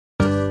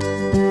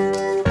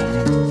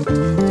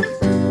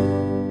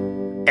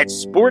At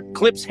Sport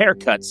Clips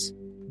Haircuts,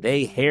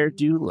 they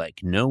hairdo like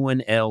no one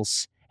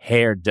else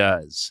hair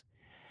does.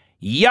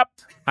 Yup,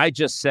 I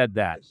just said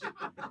that.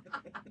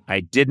 I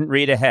didn't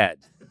read ahead.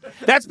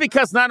 That's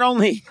because not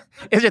only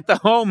is it the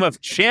home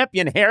of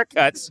champion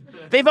haircuts,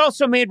 they've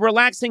also made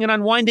relaxing and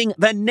unwinding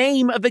the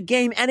name of the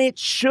game, and it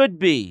should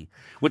be.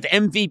 With the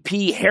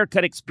MVP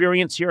haircut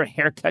experience, your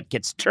haircut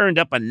gets turned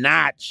up a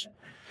notch.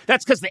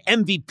 That's because the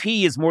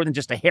MVP is more than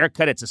just a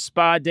haircut. It's a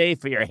spa day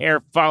for your hair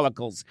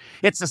follicles.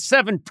 It's a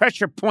 7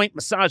 pressure point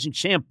massaging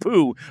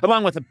shampoo,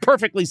 along with a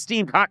perfectly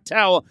steamed hot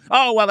towel,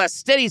 all while a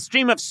steady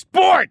stream of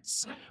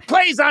sports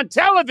plays on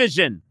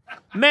television.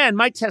 Man,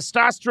 my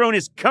testosterone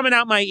is coming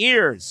out my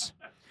ears.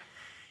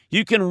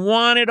 You can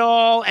want it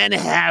all and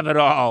have it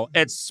all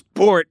at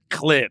Sport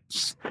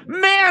Clips.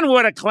 Man,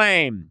 what a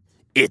claim.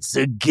 It's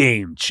a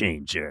game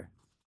changer.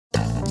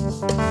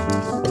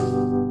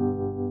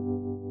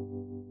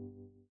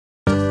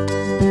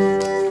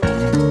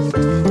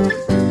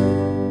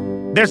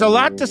 There's a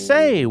lot to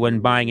say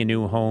when buying a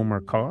new home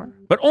or car,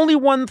 but only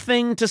one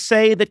thing to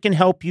say that can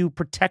help you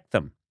protect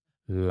them.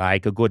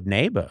 Like a good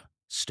neighbor,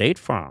 State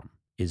Farm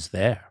is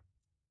there.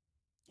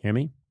 Hear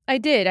me? I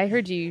did. I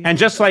heard you. And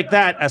just like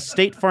that, a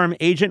State Farm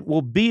agent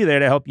will be there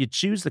to help you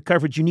choose the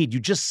coverage you need. You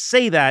just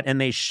say that and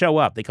they show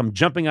up. They come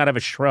jumping out of a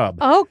shrub.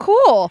 Oh,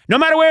 cool. No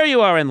matter where you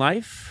are in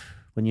life,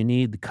 when you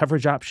need the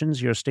coverage options,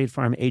 your State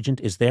Farm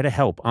agent is there to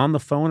help on the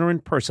phone or in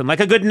person. Like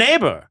a good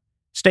neighbor,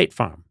 State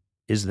Farm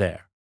is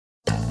there.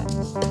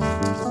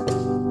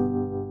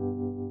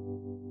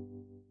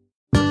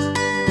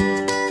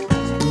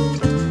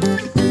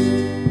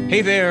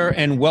 Hey there,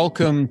 and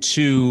welcome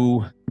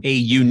to a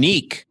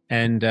unique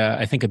and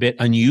I think a bit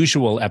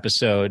unusual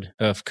episode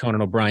of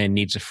Conan O'Brien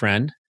Needs a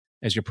Friend.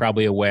 As you're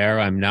probably aware,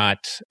 I'm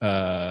not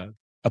a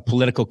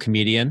political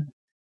comedian.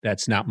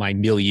 That's not my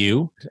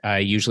milieu. I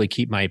usually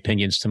keep my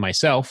opinions to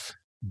myself.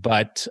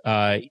 But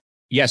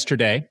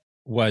yesterday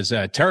was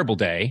a terrible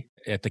day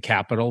at the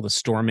Capitol, the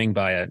storming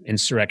by an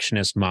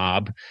insurrectionist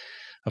mob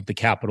of the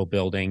Capitol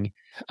building.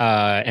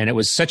 And it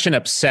was such an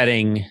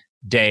upsetting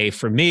day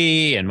for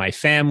me and my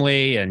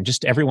family and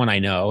just everyone I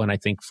know. And I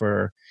think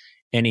for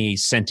any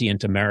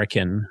sentient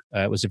American,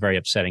 it was a very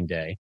upsetting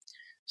day.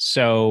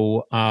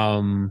 So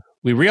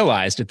we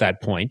realized at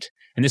that point,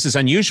 and this is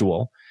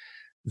unusual,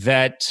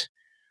 that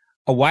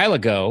a while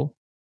ago,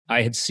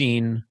 I had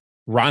seen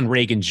Ron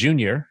Reagan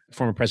Jr.,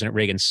 former President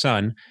Reagan's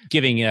son,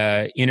 giving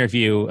an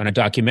interview on a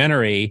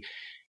documentary.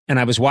 And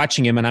I was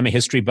watching him, and I'm a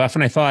history buff,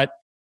 and I thought,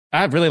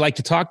 I'd really like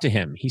to talk to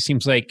him. He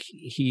seems like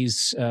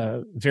he's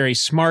very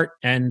smart.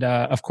 And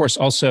of course,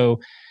 also,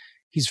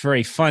 he's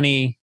very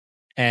funny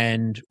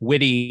and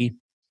witty.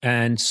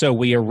 And so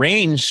we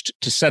arranged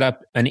to set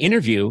up an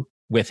interview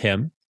with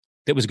him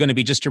that was going to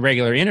be just a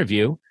regular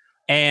interview.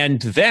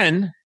 And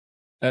then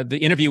the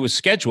interview was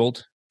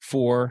scheduled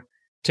for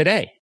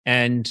today.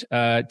 And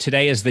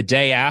today is the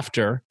day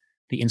after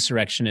the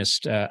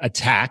insurrectionist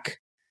attack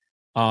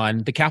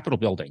on the Capitol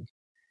building.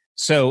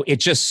 So it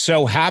just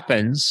so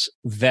happens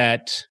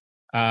that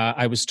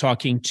I was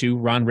talking to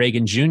Ron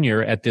Reagan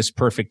Jr. at this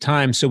perfect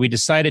time. So we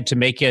decided to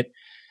make it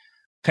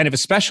kind of a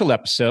special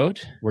episode.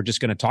 We're just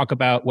going to talk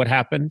about what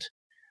happened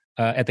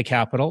at the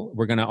Capitol.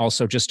 We're going to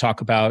also just talk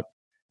about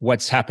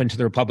what's happened to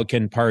the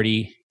Republican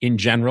Party in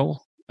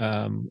general.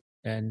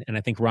 And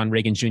I think Ron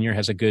Reagan Jr.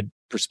 has a good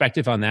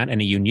perspective on that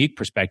and a unique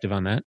perspective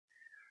on that.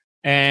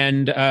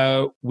 And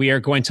we are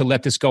going to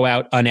let this go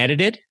out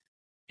unedited.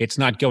 It's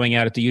not going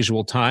out at the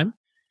usual time.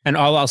 And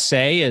all I'll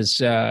say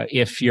is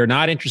if you're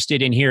not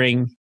interested in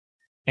hearing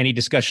any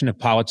discussion of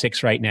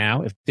politics right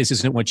now, if this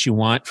isn't what you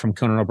want from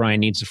Conan O'Brien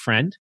Needs a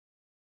Friend,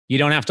 you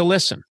don't have to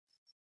listen.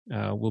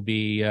 We'll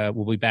be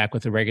back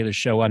with a regular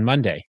show on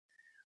Monday.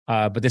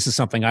 But this is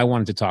something I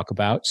wanted to talk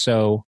about.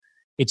 So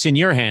it's in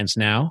your hands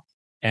now.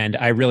 And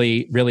I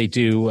really, really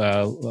do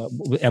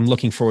am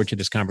looking forward to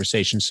this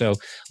conversation. So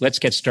let's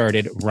get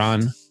started.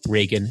 Ron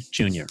Reagan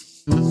Jr.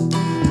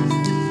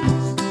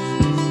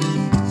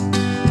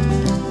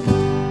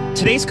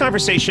 Today's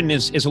conversation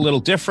is a little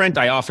different.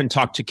 I often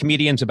talk to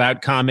comedians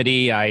about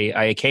comedy.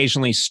 I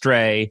occasionally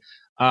stray.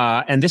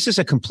 And this is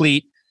a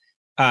complete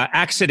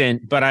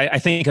accident, but I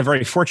think a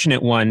very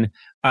fortunate one.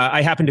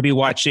 I happen to be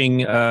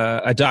watching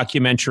a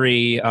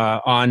documentary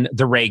on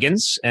the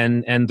Reagans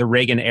and the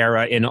Reagan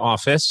era in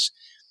office.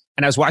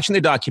 And I was watching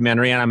the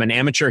documentary, and I'm an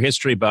amateur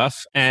history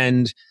buff.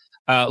 And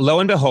lo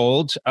and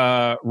behold,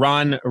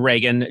 Ron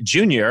Reagan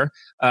Jr.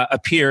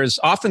 Appears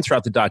often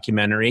throughout the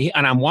documentary.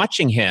 And I'm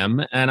watching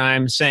him, and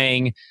I'm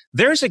saying,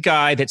 there's a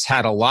guy that's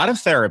had a lot of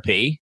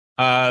therapy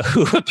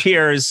who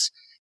appears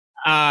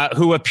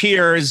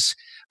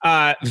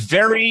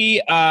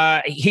very,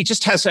 he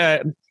just has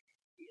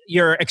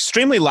you're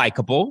extremely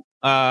likable,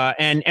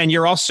 and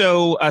you're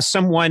also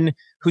someone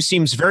who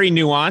seems very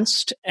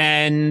nuanced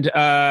and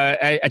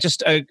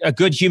just a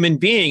good human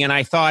being. And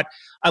I thought,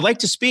 I'd like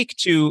to speak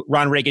to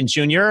Ron Reagan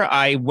Jr.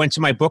 I went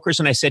to my bookers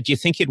and I said, do you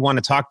think you'd want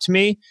to talk to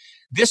me?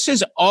 This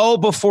is all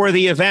before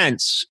the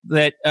events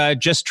that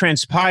just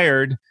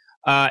transpired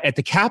at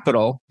the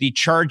Capitol, the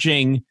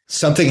charging.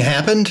 Something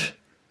happened?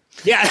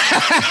 Yeah.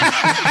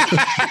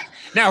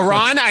 Now,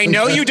 Ron, I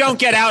know you don't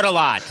get out a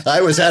lot.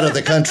 I was out of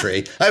the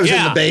country. I was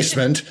in the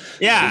basement.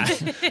 Yeah.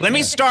 Let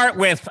me start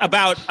with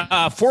about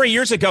 4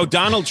 years ago,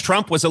 Donald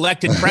Trump was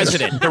elected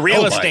president, the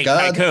real estate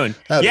tycoon.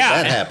 How did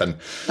that happen?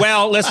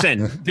 Well,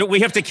 listen,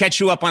 we have to catch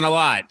you up on a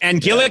lot. And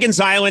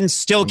Gilligan's Island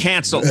still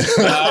canceled.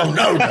 Oh,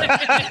 no.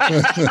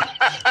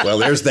 Well,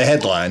 there's the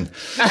headline.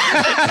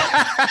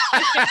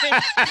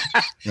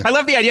 I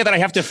love the idea that I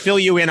have to fill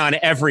you in on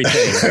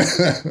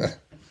everything.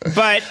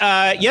 But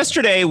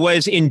yesterday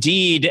was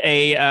indeed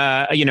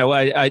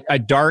a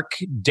dark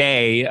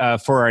day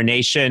for our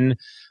nation.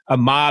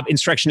 A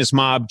insurrectionist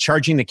mob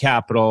charging the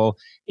Capitol,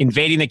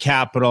 invading the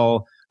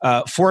Capitol.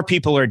 4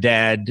 people are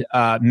dead,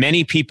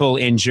 many people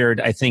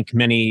injured. I think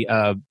many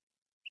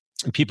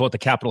people at the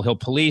Capitol Hill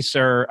Police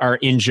are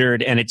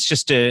injured, and it's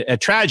just a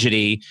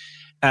tragedy,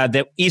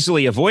 that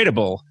easily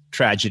avoidable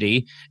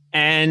tragedy.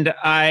 And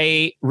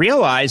I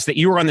realized that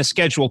you were on the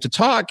schedule to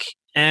talk,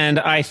 and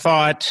I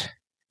thought,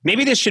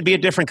 maybe this should be a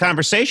different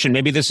conversation.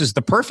 Maybe this is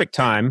the perfect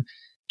time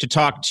to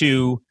talk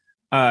to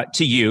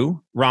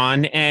you,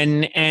 Ron.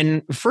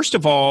 And first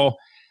of all,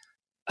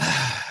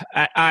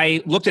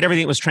 I looked at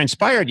everything that was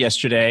transpired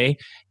yesterday,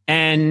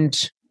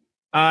 and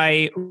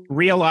I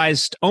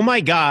realized, oh my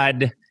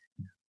God,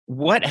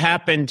 what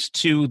happened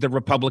to the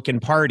Republican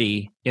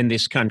Party in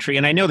this country?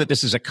 And I know that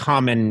this is a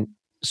common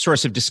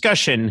source of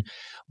discussion,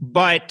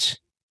 but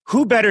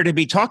who better to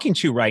be talking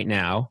to right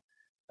now,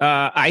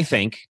 I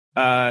think,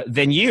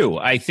 than you.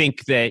 I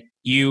think that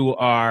you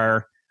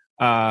are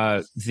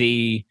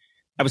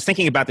I was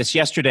thinking about this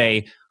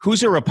yesterday.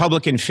 Who's a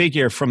Republican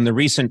figure from the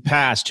recent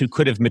past who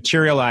could have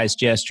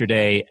materialized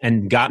yesterday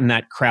and gotten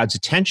that crowd's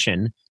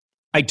attention?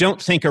 I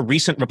don't think a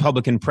recent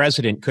Republican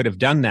president could have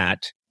done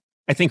that.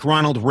 I think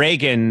Ronald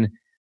Reagan,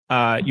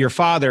 your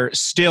father,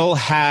 still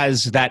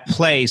has that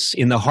place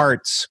in the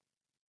hearts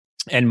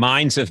and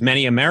minds of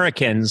many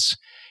Americans.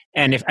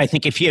 And I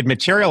think if he had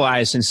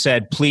materialized and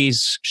said,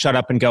 please shut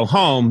up and go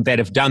home, they'd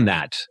have done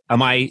that.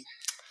 Do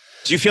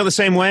you feel the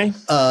same way?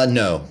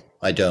 No,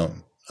 I don't.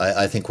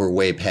 I think we're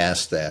way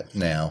past that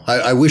now.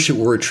 I wish it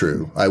were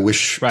true. I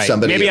wish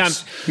somebody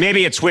else.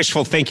 Maybe it's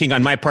wishful thinking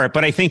on my part,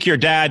 but I think your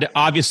dad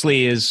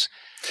obviously is,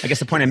 I guess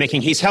the point I'm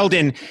making, he's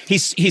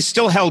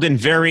still held in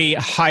very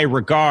high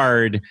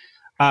regard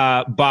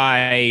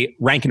by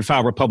rank and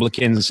file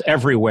Republicans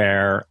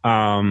everywhere.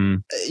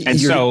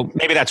 So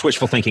maybe that's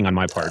wishful thinking on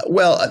my part.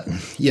 Well,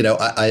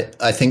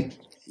 I think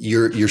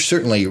you're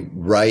certainly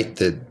right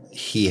that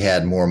he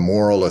had more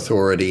moral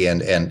authority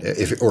and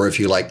if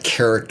you like,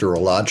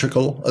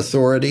 characterological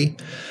authority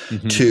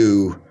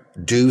to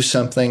do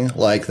something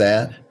like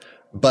that.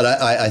 But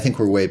I think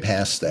we're way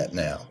past that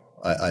now.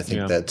 I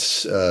think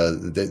that's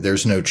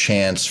there's no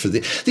chance for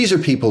these are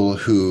people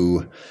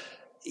who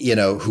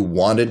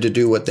wanted to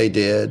do what they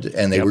did,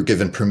 and they were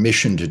given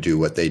permission to do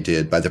what they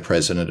did by the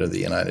President of the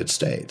United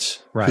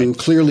States, who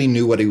clearly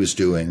knew what he was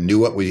doing, knew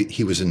what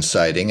he was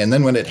inciting, and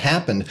then when it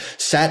happened,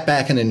 sat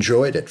back and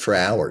enjoyed it for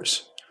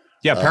hours.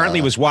 Yeah, apparently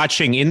was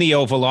watching in the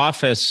Oval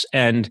Office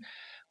and,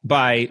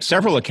 by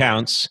several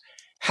accounts,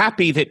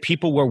 happy that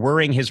people were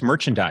wearing his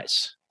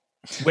merchandise,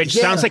 which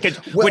sounds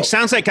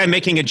like I'm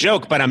making a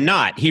joke, but I'm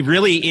not. He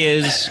really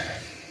is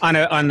on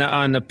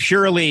a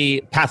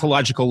purely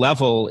pathological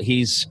level.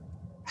 He's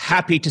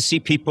happy to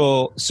see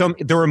people. So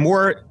there were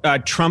more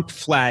Trump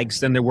flags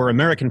than there were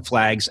American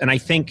flags, and I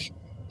think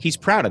he's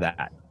proud of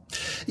that.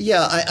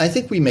 Yeah, I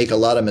think we make a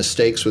lot of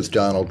mistakes with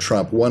Donald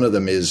Trump. One of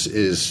them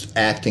is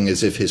acting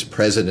as if his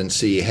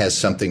presidency has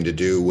something to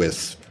do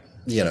with,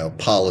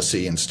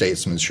 policy and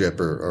statesmanship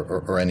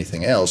or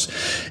anything else,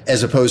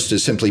 as opposed to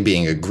simply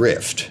being a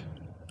grift,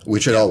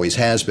 which it always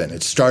has been.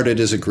 It started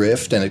as a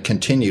grift and it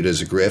continued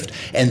as a grift.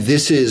 And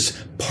this is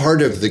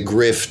part of the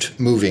grift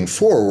moving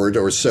forward,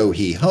 or so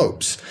he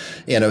hopes.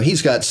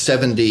 He's got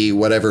 70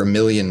 whatever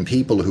million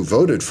people who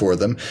voted for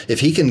them.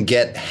 If he can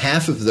get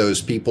half of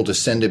those people to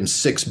send him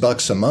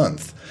 $6 a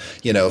month,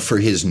 for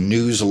his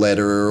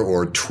newsletter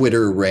or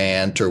Twitter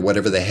rant or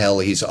whatever the hell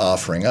he's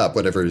offering up,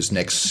 whatever his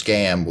next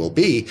scam will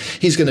be,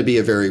 he's going to be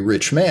a very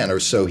rich man, or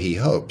so he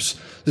hopes.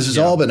 This has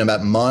all been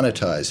about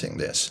monetizing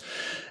this.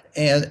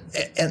 And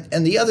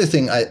the other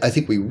thing I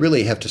think we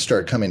really have to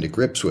start coming to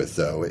grips with,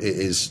 though,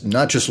 is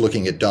not just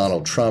looking at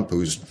Donald Trump,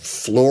 who's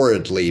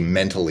floridly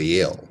mentally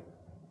ill.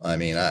 I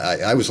mean,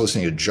 I was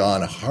listening to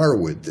John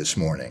Harwood this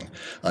morning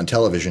on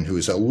television,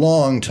 who's a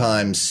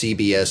longtime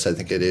CBS, I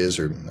think it is,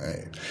 or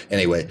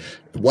anyway,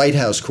 White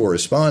House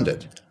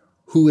correspondent,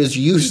 who is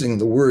using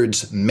the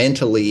words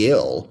mentally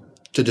ill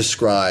to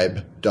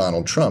describe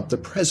Donald Trump, the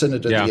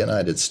president of the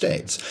United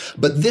States.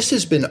 But this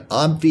has been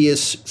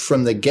obvious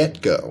from the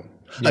get-go.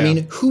 Yeah. I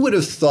mean, who would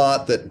have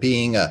thought that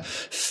being a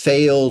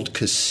failed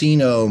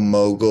casino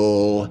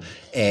mogul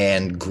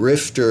and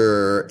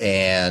grifter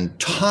and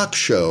talk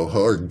show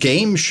or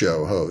game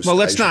show host. Well,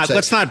 let's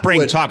not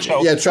bring talk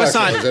show. Yeah, talk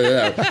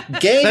show.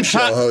 Game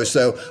show host,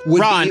 though,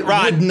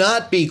 would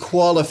not be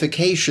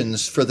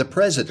qualifications for the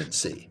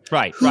presidency.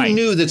 Right. Who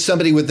knew that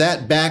somebody with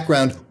that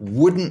background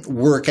wouldn't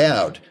work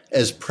out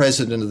as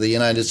president of the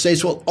United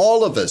States? Well,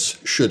 all of us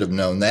should have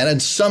known that,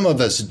 and some of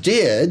us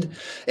did,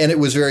 and it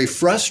was very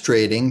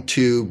frustrating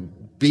to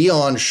be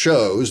on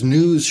shows,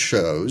 news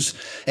shows,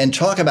 and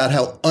talk about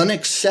how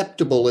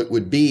unacceptable it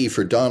would be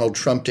for Donald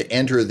Trump to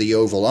enter the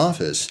Oval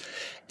Office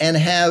and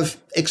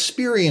have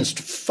experienced,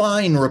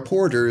 fine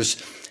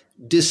reporters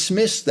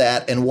dismiss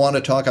that and want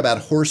to talk about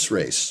horse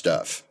race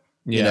stuff.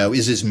 Yeah. You know,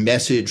 is his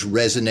message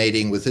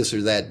resonating with this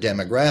or that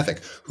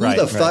demographic? Who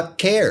the fuck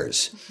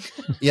cares?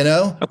 You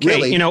know, okay,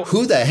 really,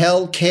 who the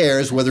hell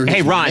cares whether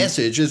his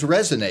message is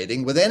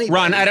resonating with anybody?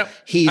 Ron, I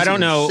don't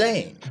know.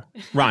 Insane.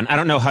 Ron, I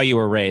don't know how you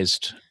were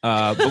raised,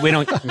 but we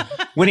don't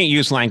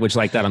use language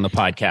like that on the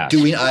podcast.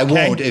 Do we? I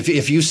won't.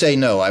 If you say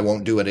no, I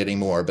won't do it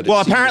anymore. But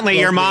apparently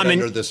your mom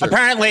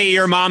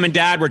and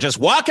dad were just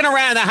walking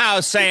around the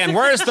house saying,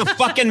 "Where's the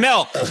fucking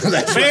milk?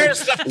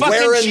 Where's the fucking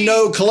wearing cheese?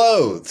 No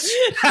clothes,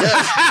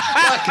 just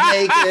fuck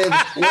naked.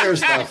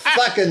 Where's the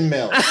fucking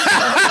milk?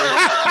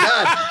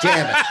 God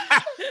damn it."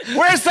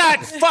 Where's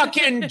that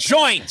fucking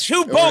joint?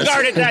 Who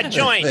bogarted that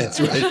joint? That's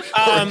right.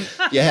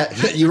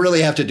 You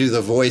really have to do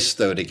the voice,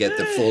 though, to get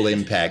the full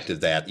impact of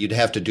that. You'd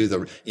have to do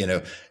the,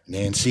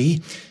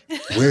 Nancy,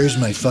 where's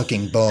my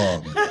fucking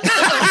bong?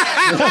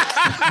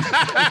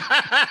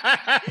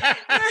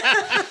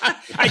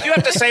 I do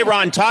have to say,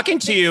 Ron, talking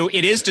to you,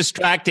 it is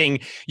distracting.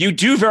 You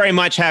do very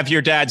much have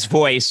your dad's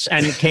voice,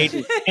 and Kate,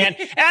 and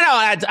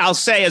I'll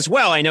say as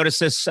well. I noticed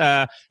this.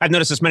 I've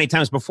noticed this many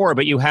times before,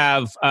 but you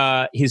have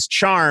his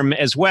charm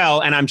as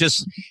well. And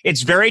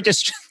it's very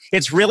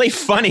It's really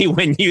funny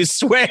when you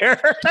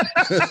swear.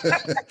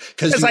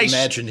 Because you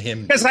imagine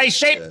him. Because I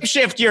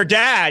shapeshift your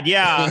dad.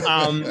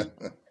 Yeah.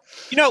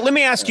 Let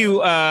me ask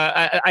you.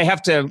 I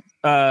have to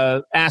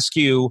ask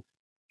you.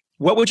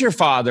 What would your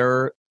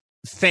father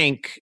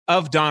think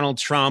of Donald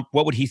Trump?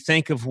 What would he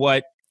think of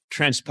what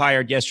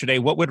transpired yesterday?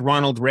 What would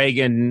Ronald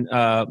Reagan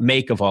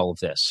make of all of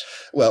this?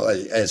 Well,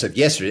 as of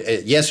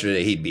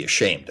yesterday, he'd be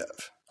ashamed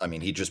of. I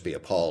mean, he'd just be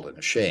appalled and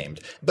ashamed.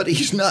 But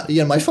he's not.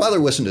 My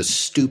father wasn't a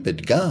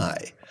stupid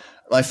guy.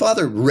 My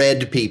father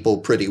read people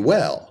pretty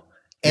well,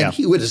 and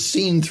he would have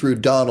seen through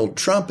Donald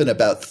Trump in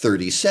about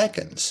 30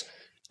 seconds.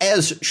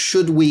 As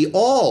should we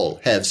all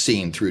have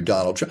seen through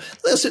Donald Trump.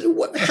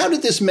 Listen, how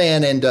did this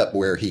man end up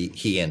where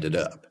he ended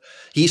up?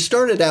 He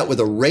started out with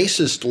a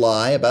racist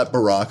lie about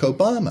Barack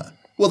Obama.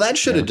 Well, that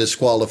should have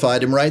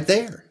disqualified him right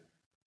there.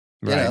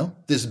 Right.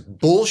 This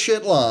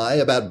bullshit lie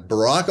about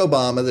Barack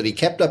Obama that he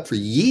kept up for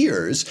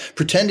years,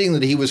 pretending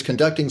that he was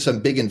conducting some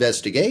big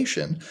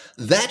investigation,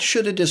 that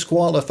should have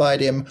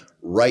disqualified him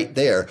right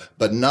there,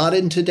 but not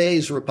in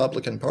today's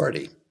Republican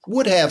Party.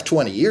 Would have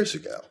 20 years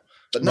ago.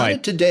 But not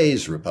in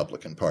today's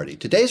Republican Party.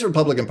 Today's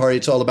Republican Party,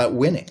 it's all about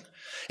winning.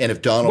 And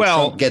if Donald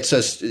Trump gets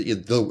us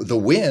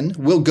the win,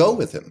 we'll go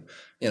with him.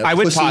 I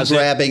would posit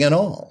grabbing and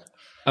all.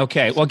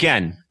 Okay. Well,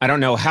 again, I don't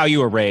know how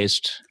you were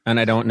raised, and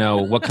I don't know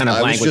what kind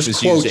of language was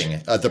used. I was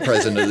just quoting the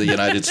President of the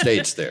United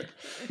States there.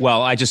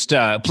 Well, I just,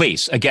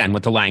 please, again,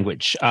 with the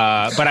language.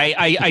 But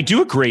I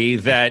do agree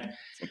that,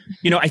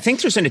 I think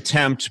there's an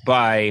attempt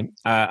by,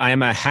 I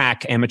am a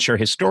hack amateur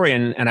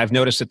historian, and I've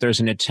noticed that there's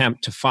an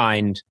attempt to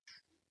find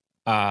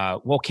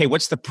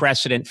what's the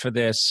precedent for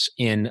this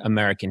in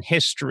American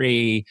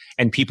history?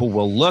 And people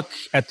will look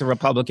at the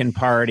Republican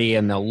Party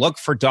and they'll look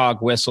for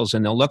dog whistles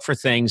and they'll look for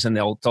things and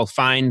they'll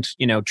find,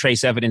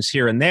 trace evidence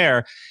here and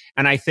there.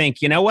 And I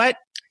think, you know what?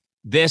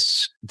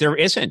 There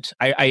isn't.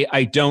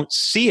 I don't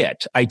see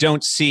it. I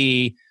don't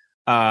see,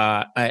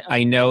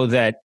 I know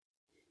that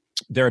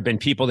there have been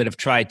people that have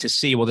tried to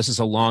see, well, this is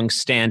a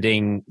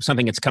long-standing,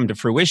 something that's come to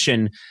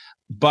fruition,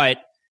 but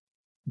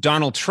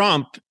Donald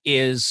Trump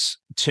is,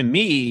 to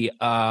me,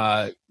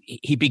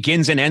 he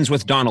begins and ends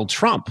with Donald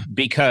Trump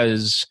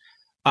because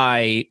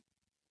I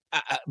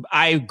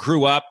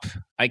grew up,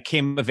 I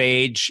came of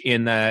age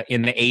in the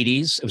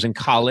 80s. I was in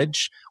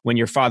college when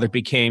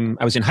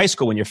I was in high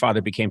school when your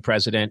father became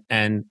president,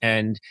 and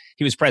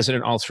he was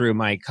president all through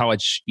my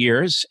college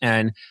years.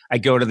 And I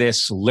go to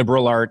this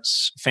liberal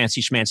arts,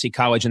 fancy schmancy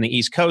college in the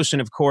East Coast.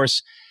 And of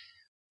course,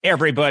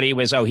 everybody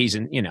was, he's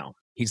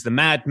the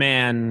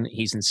madman.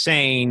 He's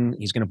insane.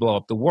 He's going to blow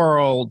up the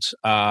world.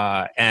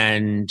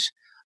 And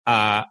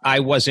I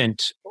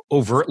wasn't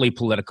overtly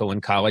political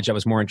in college. I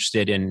was more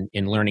interested in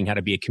learning how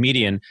to be a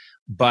comedian.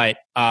 But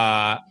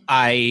that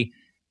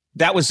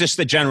was just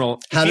the general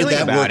How did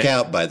that work it.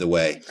 out, by the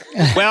way?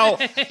 Well,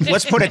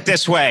 let's put it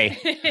this way.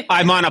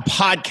 I'm on a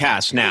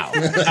podcast now.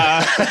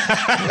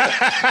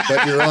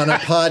 But you're on a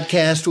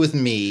podcast with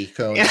me,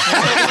 Conan.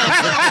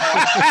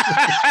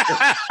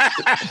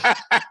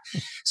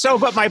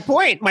 But my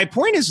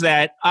point is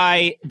that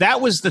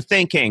that was the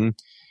thinking.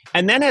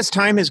 And then as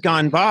time has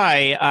gone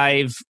by,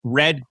 I've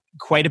read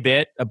quite a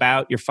bit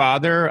about your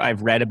father.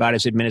 I've read about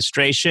his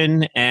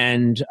administration,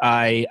 and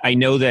I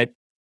know that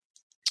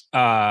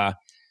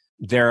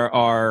There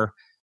are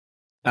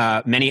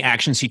many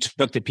actions he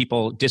took that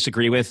people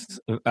disagree with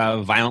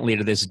violently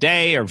to this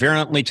day or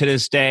virulently to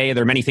this day.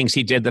 There are many things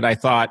he did that I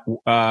thought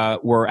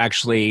were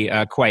actually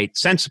quite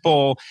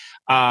sensible.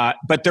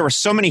 But there were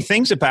so many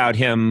things about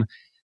him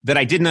that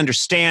I didn't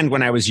understand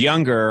when I was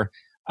younger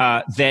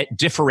that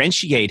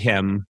differentiate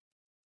him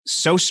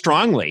so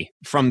strongly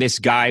from this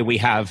guy we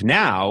have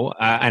now.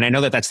 And I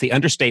know that that's the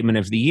understatement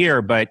of the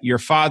year, but your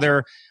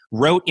father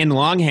wrote in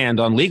longhand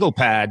on legal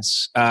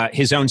pads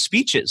his own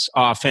speeches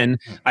often.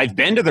 I've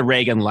been to the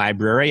Reagan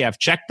Library. I've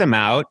checked them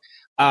out.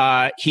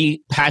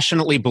 He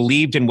passionately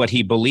believed in what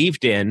he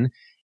believed in,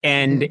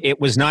 and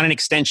it was not an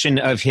extension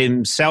of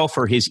himself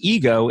or his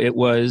ego. It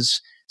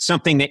was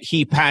something that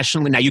he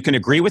passionately, now you can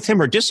agree with him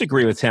or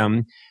disagree with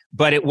him,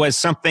 but it was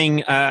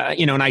something,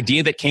 an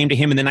idea that came to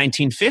him in the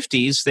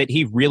 1950s that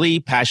he really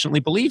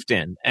passionately believed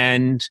in.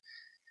 And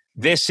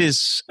this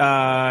is,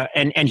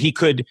 and he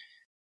could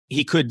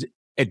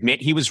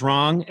admit he was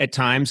wrong at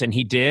times, and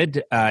he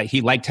did.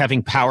 He liked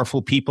having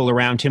powerful people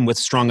around him with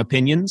strong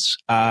opinions.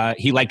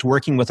 He liked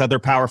working with other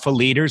powerful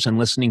leaders and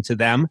listening to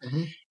them.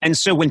 Mm-hmm. And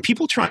so when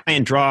people try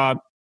and draw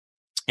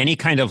any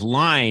kind of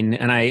line,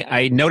 and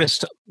I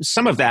noticed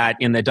some of that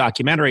in the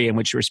documentary in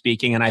which you were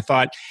speaking, and I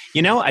thought,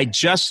 I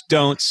just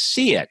don't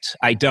see it.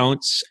 I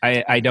don't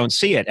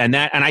see it. And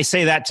I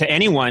say that to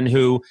anyone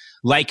who,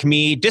 like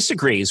me,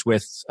 disagrees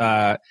with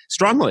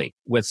strongly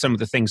with some of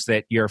the things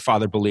that your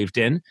father believed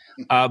in.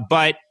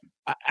 But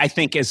I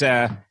think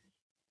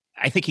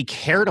he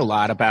cared a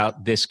lot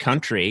about this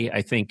country.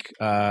 I think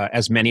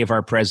as many of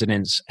our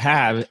presidents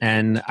have,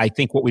 and I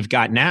think what we've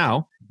got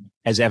now,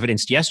 as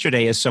evidenced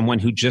yesterday, is someone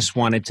who just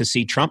wanted to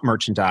see Trump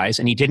merchandise,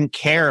 and he didn't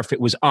care if it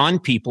was on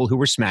people who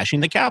were smashing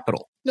the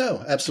Capitol.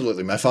 No,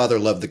 absolutely. My father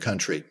loved the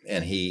country,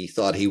 and he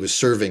thought he was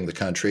serving the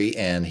country,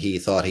 and he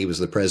thought he was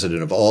the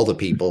president of all the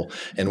people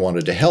and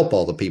wanted to help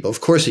all the people.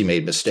 Of course, he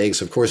made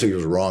mistakes. Of course, he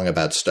was wrong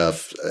about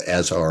stuff,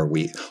 as are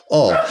we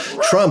all.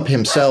 Trump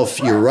himself,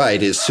 you're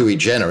right, is sui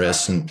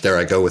generis, and there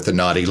I go with the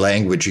naughty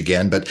language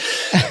again. But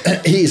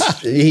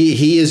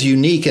he is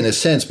unique in a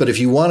sense. But if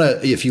you want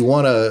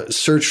to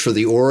search for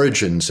the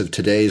origins of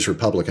today's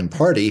Republican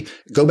Party,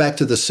 go back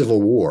to the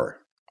Civil War.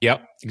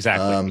 Yep,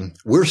 exactly.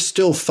 We're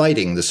still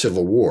fighting the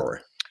Civil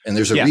War, and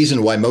there's a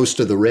reason why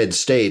most of the red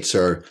states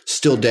are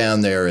still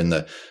down there in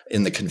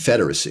the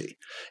Confederacy.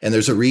 And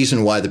there's a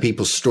reason why the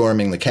people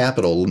storming the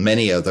Capitol,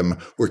 many of them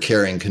were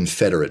carrying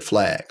Confederate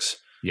flags.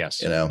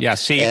 Yes. Yeah.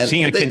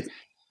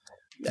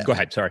 Go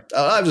ahead. Sorry.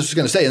 I was just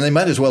going to say, and they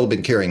might as well have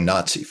been carrying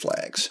Nazi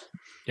flags.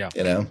 Yeah.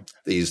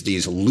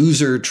 These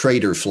loser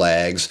traitor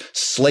flags,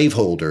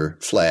 slaveholder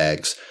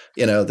flags.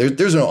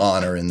 There's no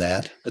honor in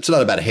that. It's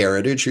not about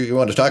heritage. You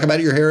want to talk about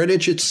your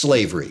heritage? It's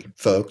slavery,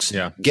 folks.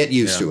 Yeah. Get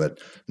used to it.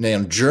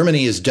 Now,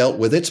 Germany has dealt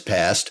with its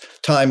past.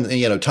 Time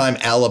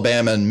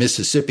Alabama and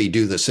Mississippi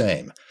do the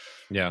same.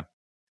 Yeah.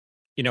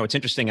 It's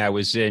interesting. I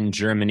was in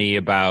Germany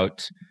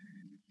about,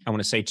 I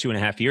want to say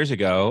 2.5 years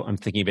ago. I'm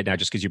thinking of it now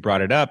just because you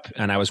brought it up.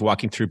 And I was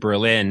walking through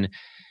Berlin,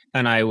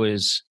 and I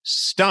was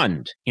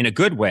stunned in a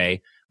good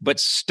way,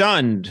 but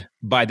stunned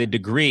by the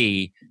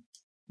degree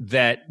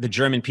that the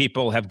German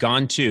people have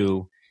gone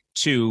to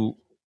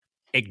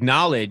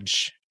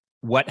acknowledge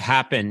what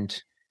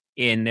happened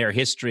in their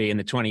history in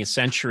the 20th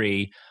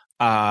century.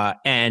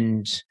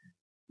 And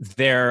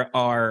there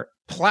are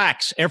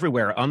plaques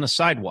everywhere on the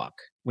sidewalk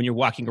when you're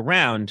walking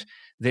around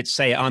that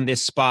say, on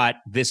this spot,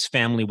 this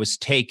family was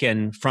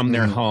taken from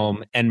their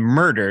home and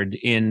murdered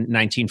in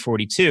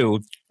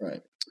 1942.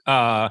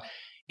 Right.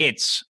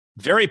 It's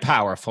very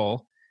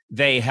powerful.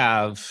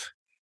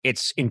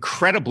 It's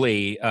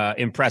incredibly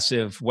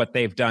impressive what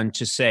they've done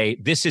to say,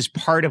 this is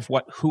part of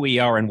who we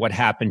are and what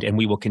happened, and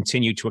we will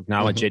continue to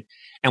acknowledge it.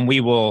 And we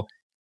will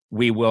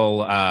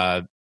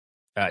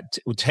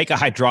take a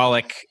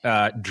hydraulic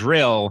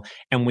drill,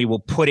 and we will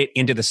put it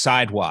into the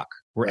sidewalk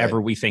wherever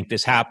we think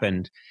this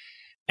happened.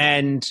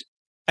 And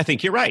I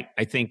think you're right.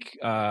 I think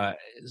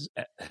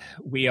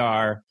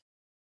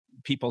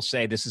people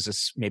say this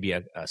is maybe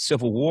a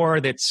civil war.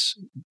 This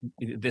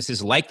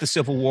is like the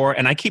Civil War.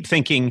 And I keep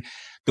thinking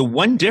the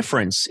one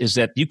difference is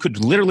that you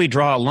could literally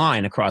draw a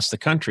line across the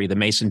country, the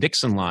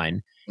Mason-Dixon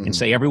line, and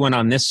say everyone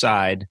on this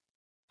side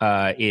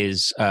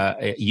is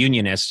a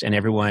Unionist and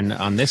everyone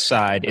on this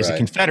side is a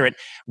Confederate.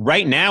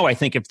 Right now, I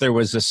think if there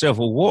was a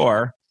Civil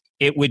War,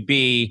 it would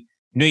be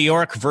New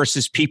York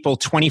versus people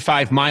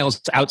 25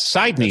 miles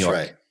outside New York.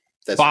 Right.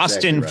 That's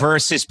Boston exactly right.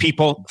 versus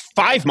people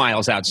 5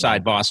 miles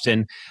outside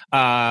Boston.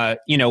 It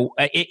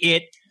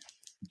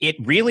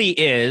really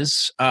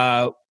is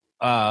a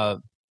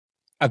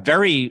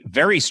very,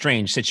 very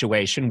strange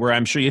situation where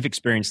I'm sure you've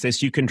experienced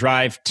this. You can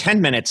drive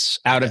 10 minutes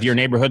out of your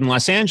neighborhood in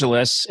Los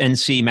Angeles and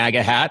see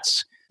MAGA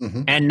hats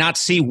and not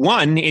see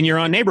one in your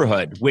own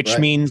neighborhood, which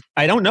means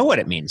I don't know what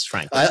it means,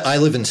 frankly. I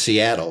live in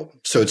Seattle,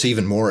 so it's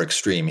even more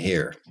extreme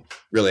here.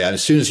 Really,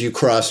 as soon as you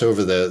cross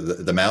over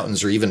the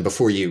mountains, or even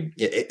before as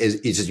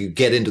you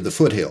get into the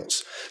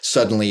foothills,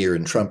 suddenly you're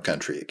in Trump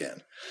country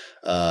again.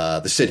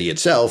 The city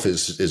itself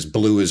is as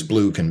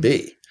blue can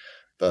be.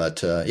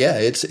 But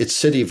it's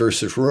city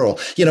versus rural.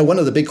 One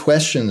of the big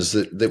questions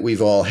that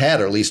we've all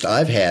had, or at least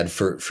I've had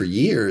for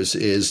years,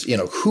 is,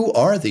 who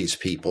are these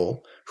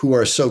people who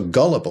are so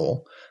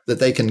gullible that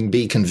they can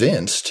be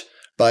convinced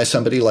by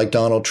somebody like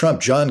Donald Trump?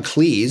 John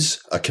Cleese,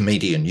 a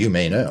comedian you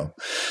may know,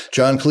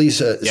 John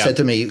Cleese said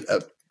to me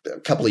a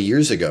couple of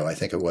years ago, I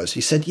think it was,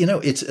 he said,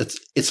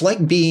 it's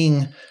like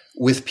being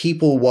with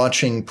people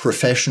watching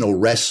professional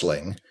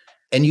wrestling,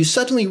 and you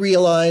suddenly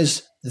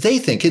realize they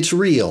think it's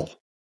real.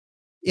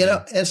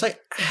 And it's like,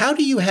 how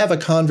do you have a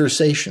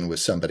conversation with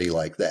somebody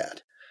like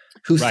that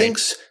who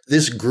thinks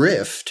this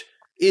grift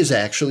is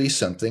actually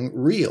something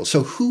real?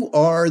 So who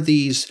are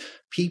these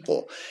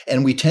people?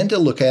 And we tend to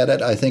look at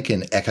it, I think,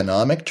 in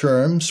economic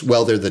terms.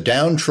 Well, they're the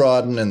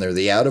downtrodden and they're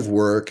the out of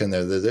work and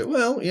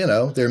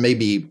there may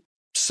be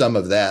some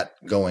of that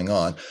going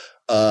on.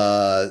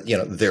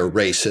 They're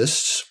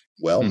racists.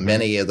 Well,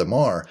 many of them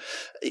are,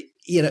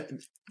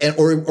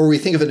 or we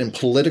think of it in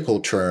political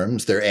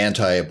terms, they're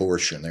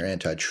anti-abortion, they're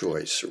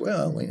anti-choice.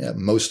 Well,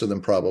 most of them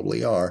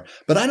probably are.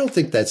 But I don't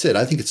think that's it.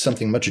 I think it's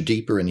something much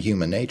deeper in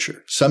human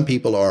nature. Some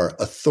people are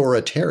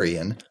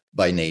authoritarian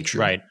by nature.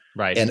 Right.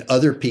 And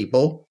other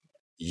people,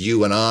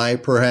 you and I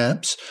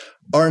perhaps,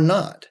 are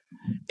not.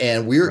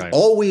 And we're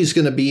always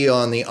going to be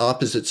on the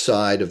opposite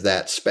side of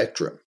that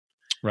spectrum.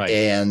 Right.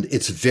 And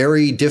it's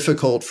very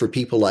difficult for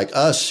people like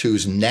us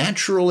whose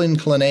natural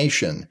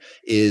inclination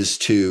is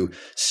to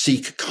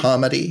seek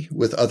comedy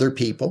with other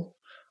people,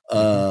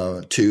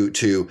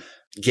 to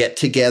get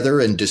together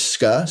and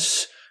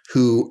discuss,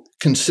 who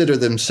consider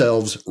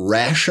themselves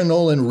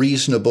rational and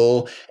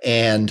reasonable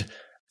and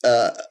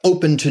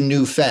open to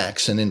new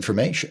facts and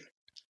information.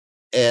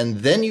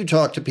 And then you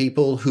talk to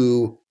people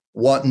who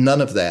want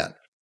none of that.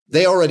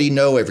 They already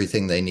know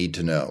everything they need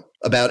to know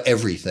about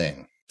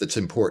everything that's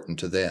important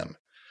to them.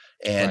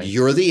 And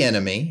you're the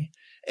enemy,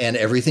 and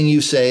everything you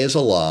say is a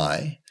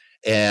lie,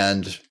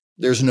 and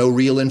there's no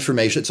real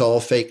information. It's all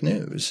fake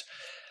news.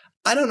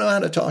 I don't know how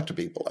to talk to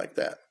people like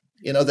that.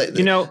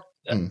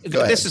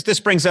 This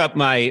brings up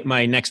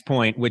my next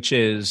point, which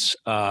is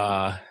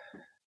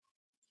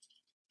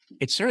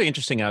it's really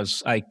interesting.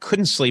 I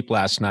couldn't sleep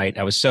last night.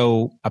 I was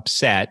so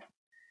upset,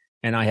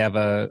 and I have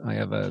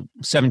a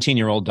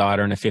 17-year-old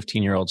daughter and a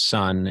 15-year-old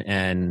son,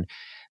 and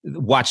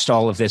watched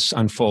all of this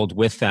unfold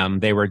with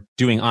them. They were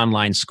doing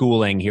online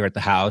schooling here at the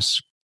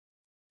house.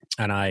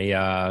 And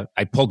I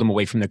pulled them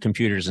away from their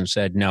computers and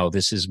said, no,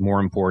 this is more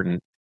important.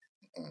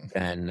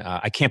 And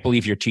I can't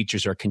believe your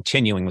teachers are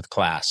continuing with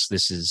class.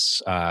 This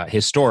is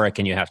historic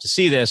and you have to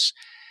see this.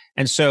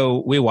 And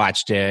so we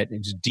watched it. It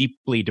was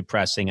deeply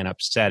depressing and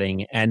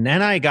upsetting. And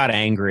then I got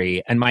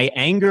angry. And my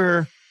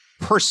anger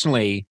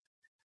personally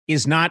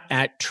is not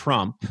at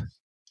Trump,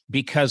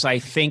 because I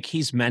think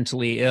he's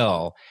mentally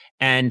ill.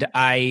 And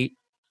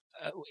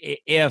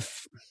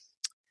if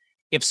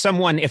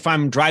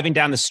I'm driving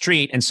down the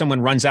street and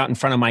someone runs out in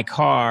front of my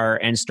car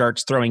and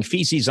starts throwing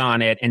feces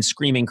on it and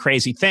screaming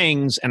crazy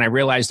things, and I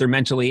realize they're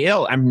mentally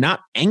ill, I'm not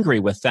angry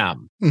with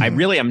them. I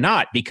really am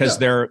not, because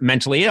they're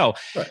mentally ill.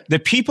 Right. The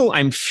people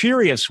I'm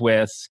furious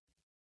with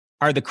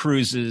are the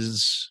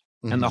Cruzes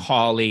and the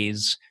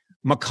Hawleys,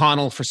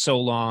 McConnell for so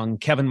long,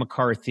 Kevin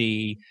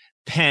McCarthy,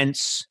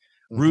 Pence,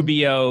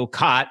 Rubio,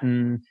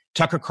 Cotton,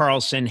 Tucker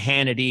Carlson,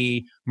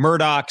 Hannity,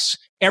 Murdoch's,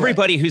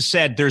 everybody who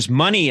said there's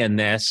money in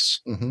this.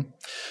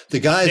 The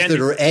guys that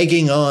are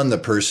egging on the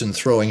person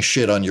throwing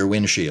shit on your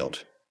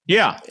windshield.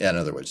 Yeah. In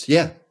other words.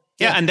 Yeah.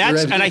 And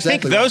I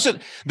think those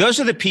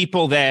are the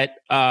people that,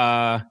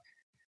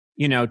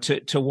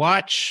 to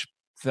watch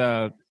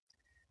the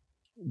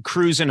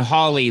Cruz and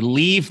Hawley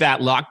leave that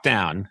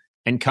lockdown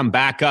and come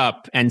back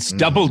up and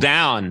double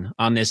down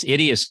on this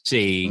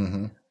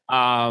idiocy.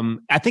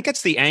 I think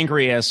it's the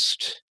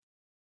angriest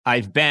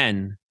I've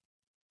been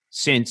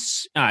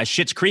since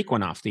Schitt's Creek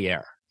went off the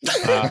air.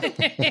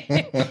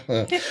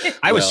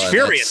 I was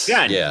furious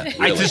then. Yeah, really.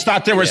 I just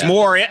thought there was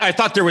more. I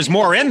thought there was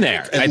more in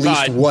there. At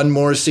least one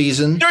more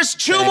season. There's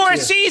two more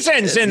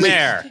seasons in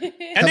there,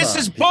 and this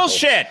is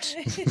bullshit.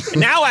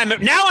 now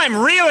I'm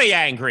really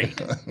angry.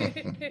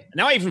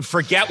 Now I even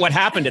forget what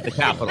happened at the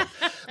Capitol.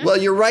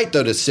 Well, you're right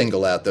though to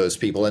single out those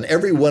people, and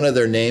every one of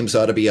their names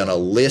ought to be on a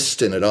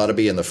list, and it ought to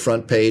be in the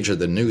front page of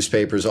the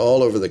newspapers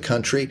all over the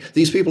country.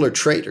 These people are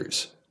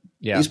traitors.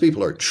 Yeah. These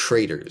people are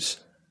traitors.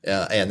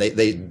 And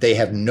they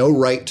have no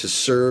right to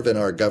serve in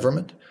our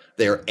government.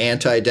 They're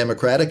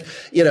anti-democratic.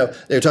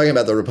 They're talking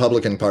about the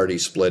Republican Party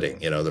splitting.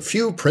 The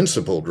few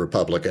principled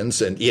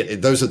Republicans, and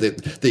those are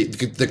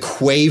the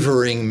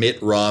quavering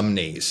Mitt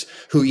Romneys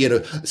who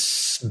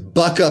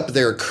buck up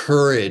their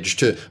courage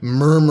to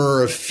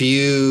murmur a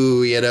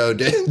few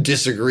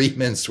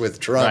disagreements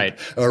with Trump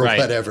or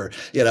whatever.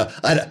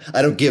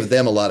 I don't give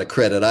them a lot of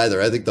credit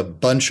either. I think the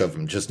bunch of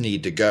them just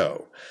need to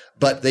go.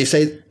 But they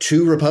say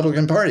two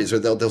Republican parties, or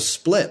they'll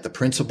split, the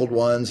principled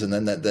ones and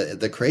then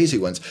the crazy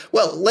ones.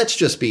 Well, let's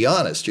just be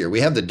honest here.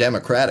 We have the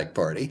Democratic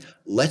Party.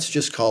 Let's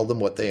just call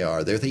them what they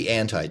are. They're the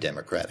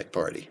anti-democratic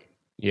party.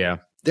 Yeah.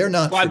 They're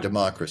not for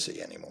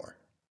democracy anymore.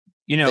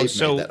 They've made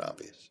that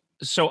obvious.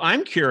 So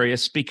I'm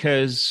curious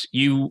because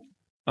you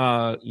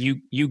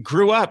you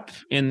grew up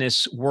in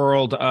this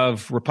world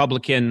of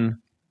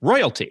Republican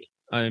royalty.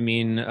 I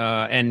mean,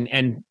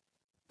 and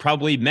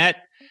probably met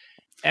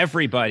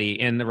everybody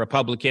in the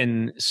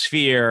Republican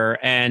sphere.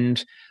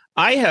 And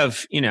I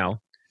have,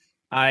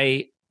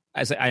 I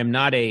am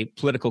not a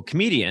political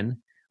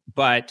comedian,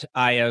 but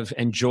I have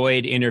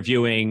enjoyed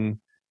interviewing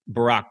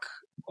Barack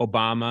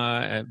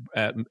Obama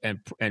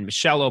and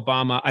Michelle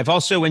Obama. I've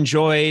also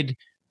enjoyed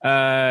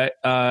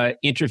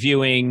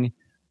interviewing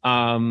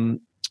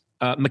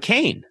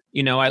McCain.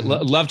 I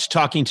loved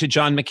talking to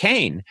John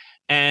McCain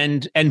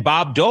and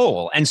Bob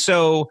Dole. And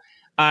so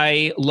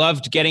I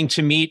loved getting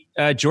to meet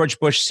George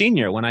Bush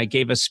Sr. when I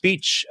gave a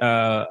speech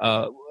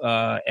at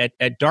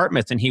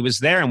Dartmouth, and he was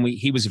there, and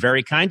he was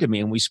very kind to me,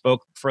 and we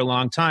spoke for a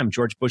long time,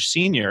 George Bush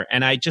Sr.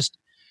 And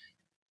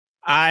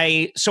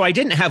so I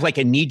didn't have like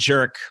a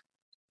knee-jerk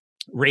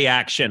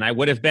reaction. I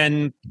would have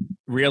been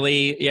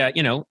really,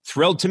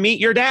 thrilled to meet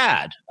your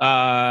dad.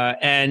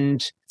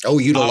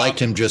 You'd have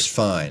liked him just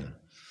fine.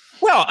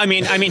 Well, I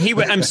mean,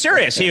 I'm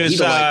serious. He was,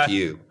 he'd have liked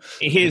you.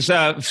 He's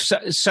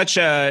such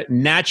a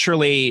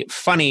naturally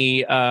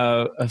funny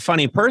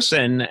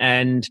person,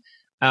 and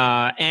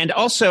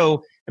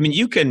also, I mean,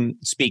 you can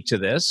speak to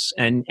this,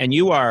 and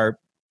you are.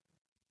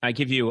 I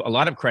give you a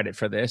lot of credit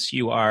for this.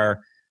 I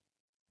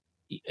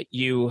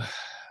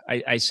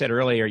said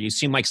earlier, you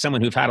seem like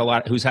someone who's had a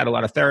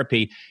lot of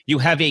therapy. You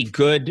have a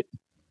good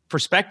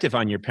perspective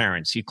on your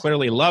parents. You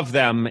clearly love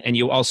them, and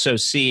you also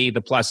see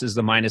the pluses,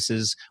 the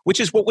minuses,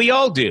 which is what we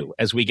all do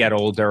as we get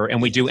older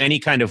and we do any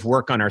kind of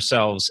work on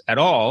ourselves at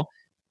all.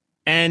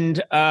 And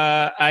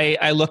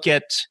I look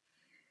at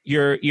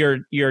your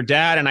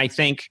dad, and I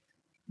think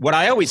what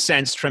I always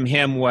sensed from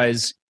him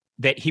was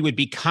that he would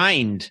be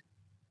kind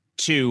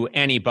to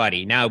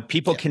anybody. Now,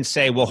 people can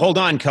say, well, hold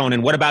on,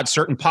 Conan, what about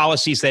certain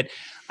policies that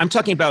I'm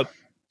talking about?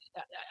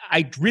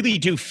 I really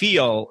do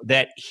feel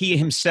that he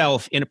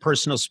himself in a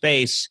personal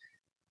space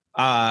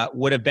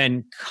would have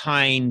been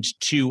kind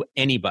to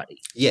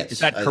anybody. Yes. Is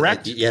that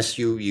correct? Yes,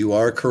 you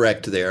are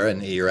correct there.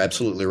 And you're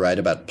absolutely right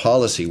about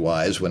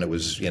policy-wise when it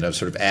was,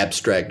 sort of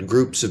abstract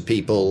groups of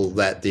people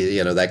that,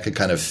 that could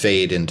kind of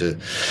fade into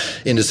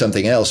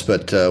something else.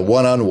 But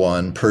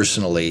one-on-one,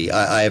 personally,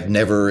 I have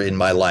never in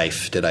my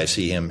life did I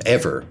see him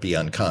ever be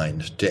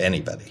unkind to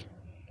anybody.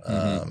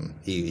 Mm-hmm.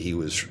 He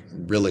was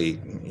really,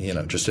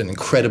 just an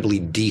incredibly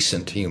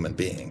decent human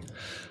being.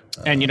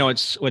 And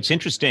what's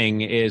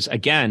interesting is,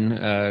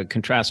 again,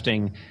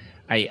 contrasting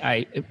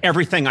I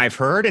everything I've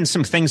heard and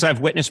some things I've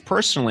witnessed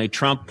personally.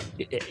 Trump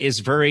is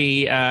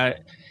very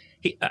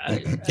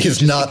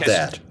he's not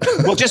that.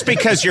 Well, just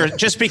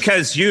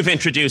because you've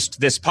introduced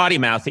this potty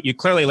mouth that you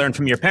clearly learned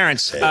from your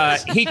parents,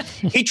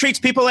 he treats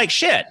people like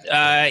shit.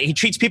 He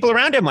treats people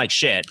around him like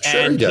shit,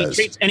 sure and he does.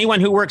 He treats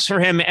anyone who works for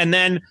him. And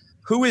then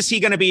who's he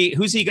going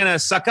to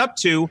suck up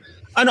to?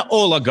 An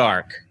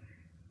oligarch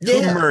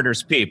who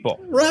murders people.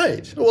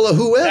 Right. Well,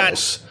 who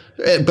else?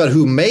 But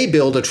who may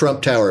build a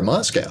Trump Tower in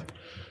Moscow,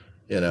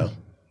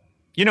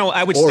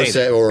 I would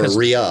say or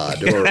Riyadh.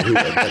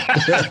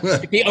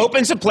 If he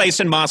opens a place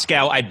in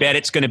Moscow, I bet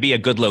it's going to be a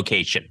good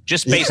location,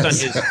 just based on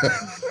his.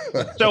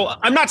 So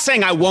I'm not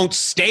saying I won't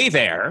stay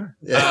there.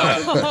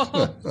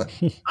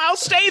 I'll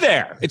stay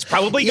there. It's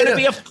probably going to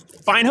be a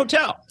fine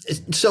hotel.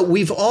 So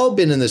we've all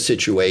been in this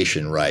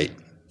situation, right?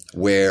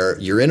 Where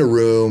you're in a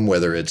room,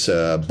 whether it's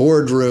a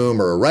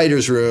boardroom or a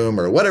writer's room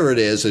or whatever it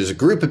is, there's a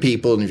group of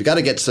people and you've got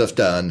to get stuff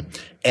done.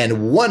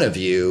 And one of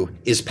you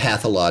is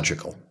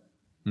pathological.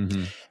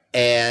 Mm-hmm.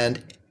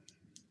 And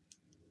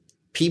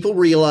people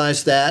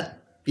realize that,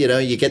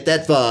 you get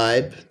that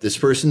vibe. This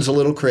person's a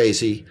little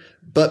crazy.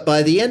 But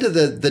by the end of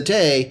the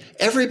day,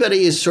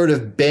 everybody is sort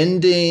of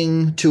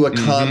bending to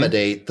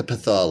accommodate the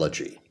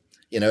pathology.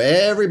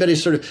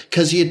 Everybody's sort of,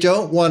 because you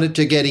don't want it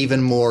to get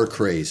even more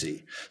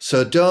crazy.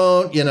 So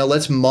don't,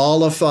 let's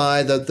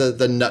mollify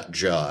the nut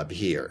job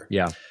here.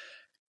 Yeah.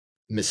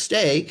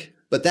 Mistake,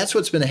 but that's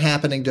what's been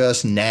happening to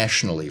us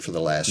nationally for the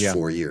last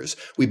 4 years.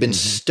 We've been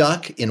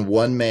stuck in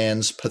one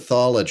man's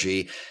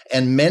pathology,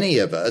 and many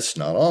of us,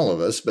 not all of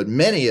us, but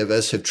many of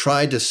us have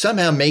tried to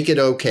somehow make it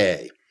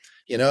okay.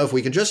 If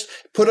we can just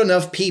put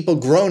enough people,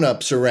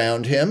 grown-ups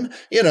around him,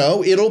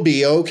 it'll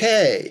be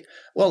okay.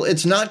 Well,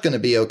 it's not going to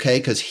be okay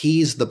because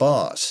he's the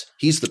boss.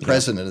 He's the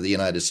president of the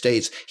United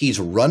States. He's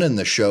running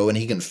the show, and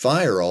he can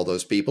fire all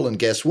those people. And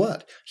guess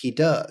what? He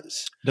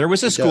does. There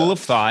was a school of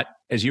thought,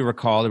 as you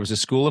recall, there was a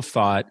school of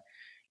thought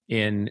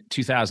in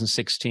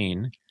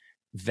 2016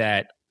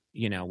 that,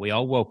 we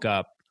all woke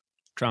up,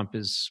 Trump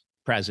is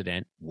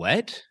president.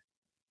 What?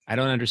 I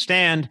don't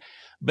understand.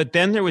 But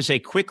then there was a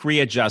quick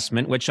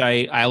readjustment, which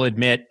I'll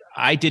admit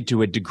I did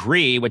to a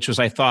degree, which was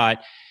I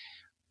thought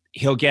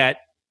he'll get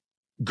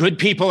good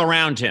people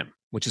around him,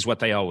 which is what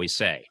they always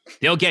say.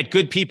 They'll get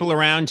good people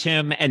around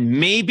him, and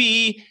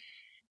maybe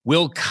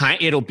it'll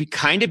be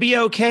kind of be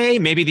okay.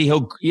 Maybe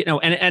he'll,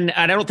 and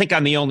I don't think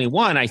I'm the only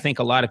one. I think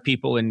a lot of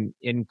people,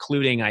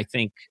 including I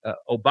think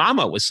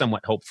Obama, was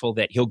somewhat hopeful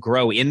that he'll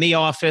grow in the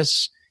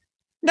office,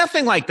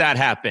 Nothing like that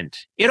happened.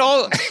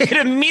 It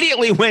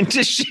immediately went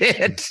to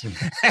shit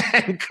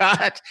and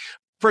got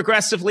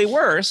progressively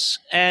worse.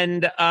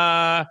 And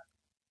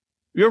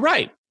you're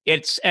right.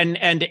 And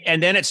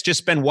then it's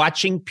just been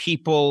watching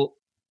people.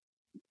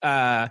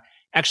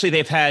 Actually,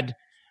 they've had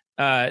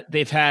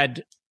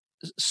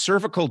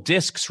cervical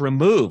discs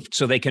removed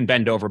so they can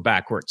bend over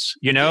backwards.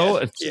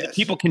 Yes.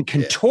 People can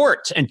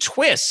contort and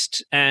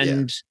twist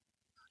and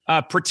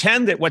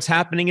pretend that what's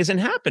happening isn't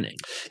happening.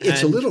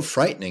 It's a little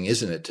frightening,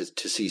 isn't it,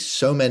 to see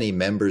so many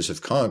members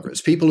of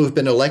Congress, people who have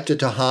been elected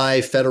to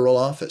high federal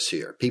office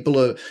here,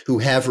 people who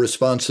have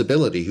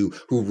responsibility, who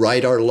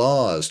write our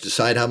laws,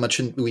 decide how much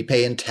we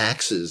pay in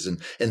taxes and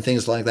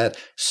things like that.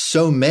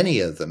 So many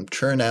of them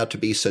turn out to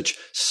be such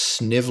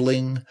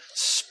sniveling,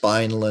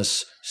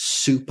 spineless,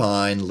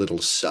 supine little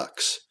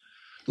sucks.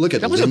 Look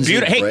at that. Was a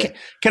beautiful. Hey,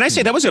 can I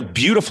say that was a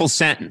beautiful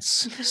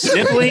sentence?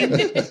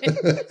 Sniveling,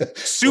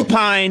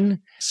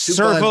 supine,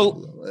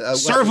 servile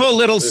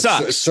little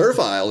sucks.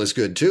 Servile is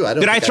good too.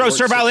 Did I throw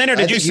servile in, or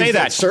did you say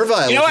that?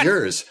 Servile is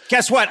yours.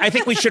 Guess what? I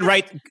think we should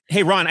write.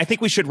 Hey, Ron, I think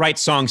we should write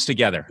songs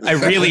together. I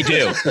really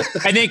do.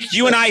 I think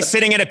you and I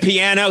sitting at a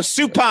piano,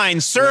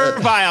 supine,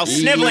 servile,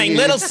 sniveling,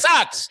 little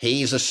sucks.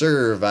 He's a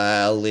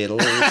servile little.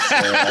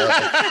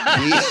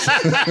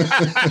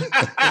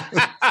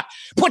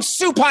 Put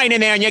supine in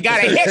there, and you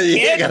got a hit,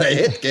 kid. You got a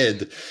hit,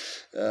 kid.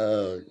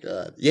 Oh,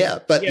 God. Yeah,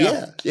 but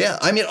yeah.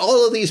 I mean,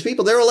 all of these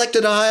people, they're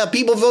elected high.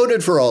 People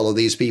voted for all of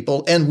these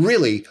people. And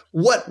really,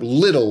 what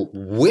little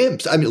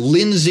wimps. I mean,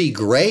 Lindsey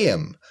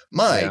Graham.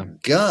 My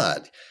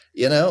God.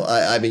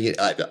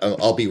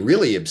 I'll be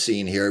really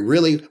obscene here.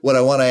 Really, what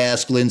I want to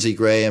ask Lindsey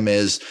Graham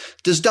is,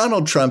 does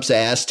Donald Trump's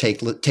ass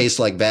taste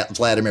like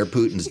Vladimir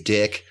Putin's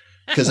dick?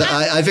 Because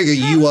I figure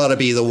you ought to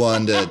be the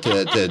one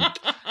to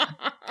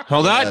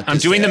Hold on. I'm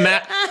doing the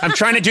math. I'm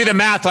trying to do the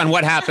math on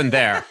what happened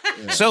there.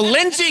 Yeah. So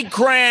Lindsey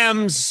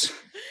Graham's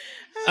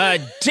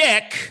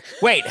dick.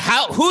 Wait,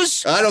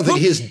 who's? I don't think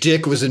his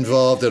dick was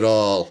involved at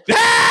all.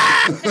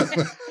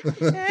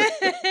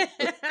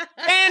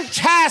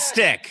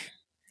 Fantastic.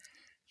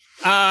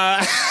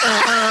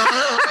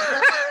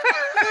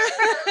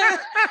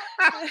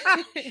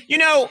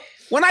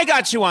 When I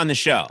got you on the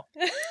show,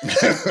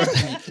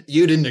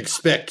 you didn't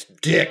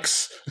expect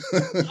dicks.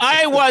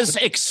 I was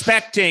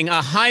expecting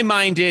a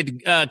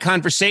high-minded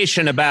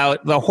conversation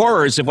about the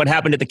horrors of what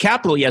happened at the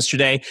Capitol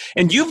yesterday,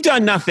 and you've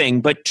done nothing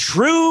but,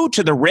 true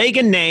to the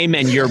Reagan name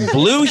and your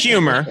blue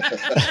humor,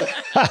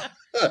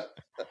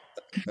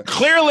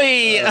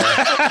 clearly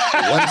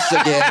once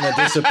again a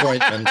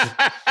disappointment.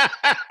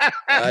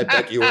 I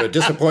bet you were a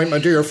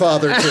disappointment to your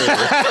father too.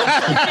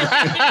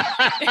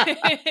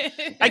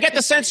 I get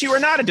the sense you were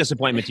not a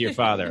disappointment to your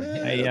father.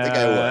 I don't think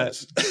I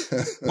was.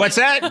 What's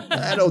that?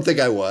 I don't think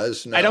I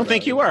was. No, I don't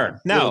think you were.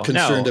 No, a little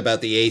concerned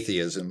about the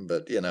atheism,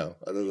 but other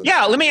than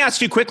let me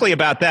ask you quickly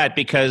about that,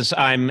 because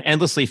I'm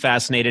endlessly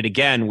fascinated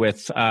again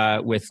with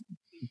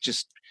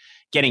just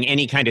getting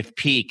any kind of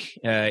peek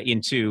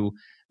into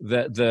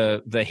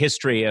the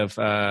history of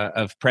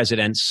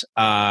presidents.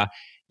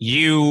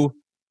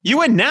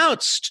 You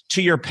announced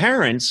to your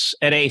parents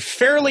at a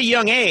fairly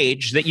young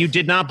age that you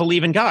did not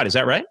believe in God. Is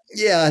that right?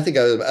 Yeah, I think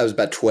I was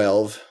about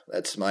 12.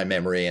 That's my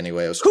memory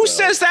anyway. I was 12. Who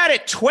says that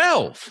at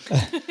 12?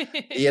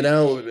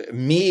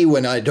 Me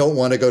when I don't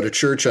want to go to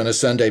church on a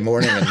Sunday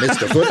morning and miss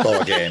the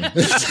football game.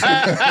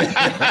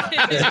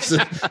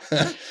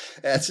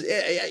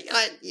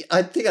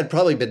 I think I'd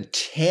probably been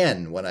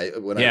 10 when I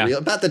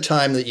about the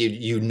time that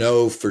you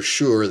know for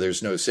sure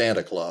there's no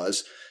Santa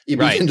Claus. You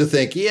begin to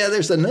think,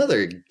 there's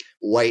another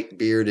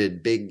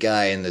white-bearded big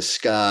guy in the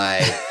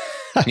sky.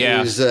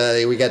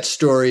 We got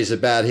stories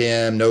about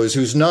him, knows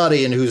who's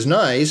naughty and who's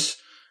nice.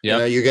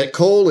 Yep. You get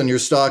coal in your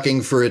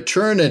stocking for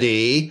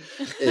eternity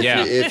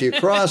if you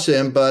cross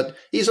him, but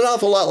he's an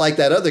awful lot like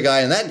that other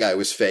guy, and that guy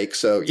was fake.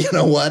 So you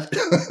know what?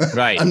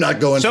 Right. I'm not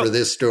going for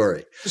this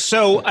story.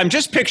 So I'm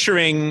just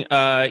picturing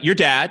your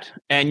dad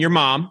and your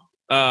mom.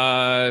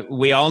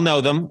 We all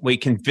know them. We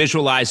can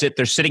visualize it.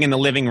 They're sitting in the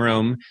living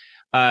room.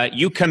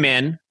 You come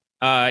in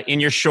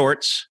your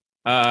shorts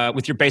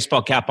with your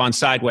baseball cap on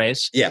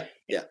sideways. Yeah.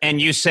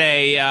 And you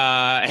say,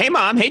 hey,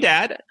 Mom, hey,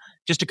 Dad,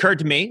 just occurred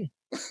to me.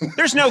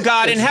 There's no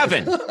God in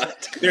heaven.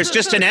 There's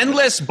just an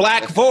endless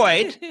black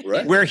void.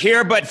 Right. We're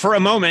here but for a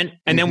moment,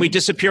 and then we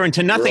disappear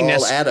into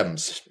nothingness. We're all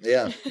atoms.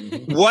 Yeah.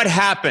 What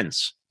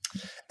happens?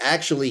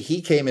 Actually, he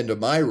came into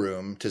my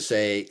room to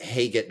say,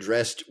 hey, get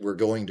dressed. We're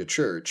going to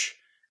church.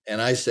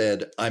 And I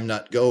said, I'm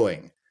not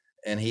going.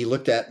 And he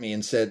looked at me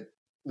and said,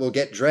 well,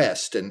 get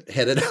dressed, and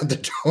headed out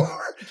the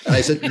door. And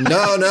I said,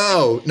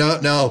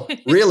 no,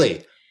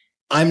 really,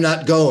 I'm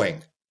not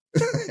going.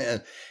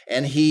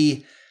 and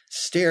he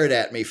stared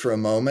at me for a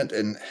moment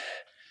and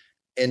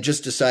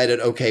just decided,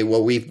 okay,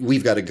 well,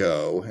 we've got to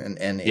go.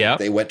 And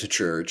they went to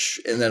church.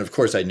 And then, of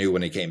course, I knew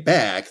when he came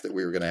back that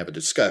we were going to have a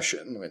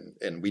discussion,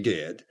 and we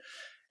did.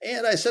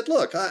 And I said,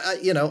 look,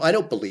 I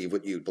don't believe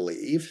what you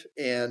believe,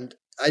 and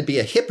I'd be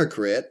a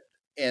hypocrite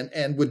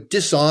and would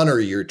dishonor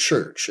your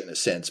church in a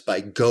sense by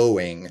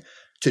going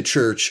to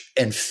church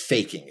and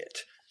faking it.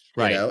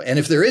 Right. And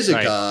if there is a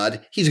Right.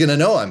 God, he's going to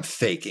know I'm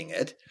faking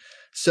it.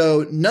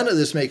 So none of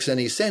this makes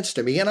any sense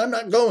to me, and I'm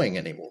not going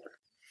anymore.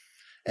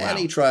 And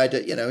Wow.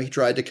 he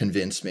tried to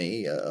convince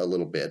me a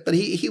little bit, but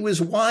he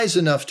was wise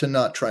enough to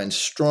not try and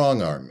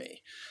strong arm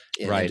me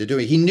into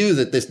doing. He knew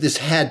that this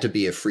had to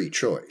be a free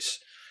choice,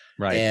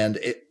 Right. and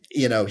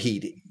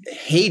he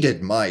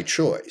hated my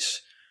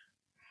choice,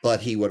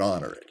 but he would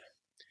honor it.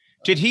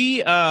 Did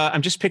he?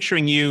 I'm just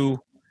picturing you.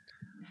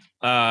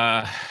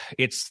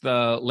 It's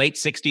the late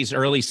 '60s,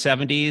 early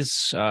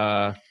 '70s.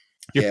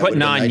 You're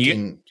putting on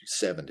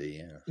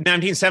 1970,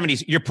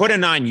 1970s. You're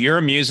putting on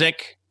your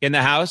music in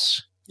the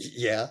house.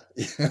 Yeah.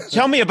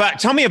 Tell me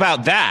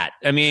about that.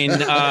 I mean,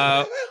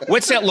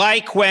 what's it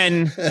like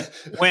when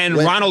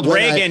Ronald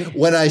Reagan?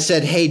 When I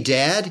said, "Hey,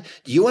 Dad,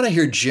 do you want to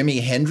hear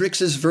Jimi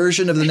Hendrix's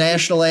version of the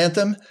national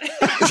anthem?"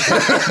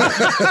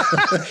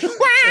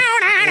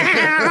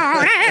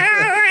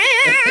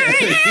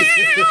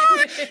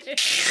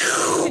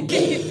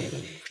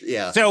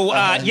 Yeah. So,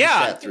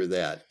 sat through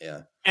that.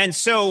 Yeah. And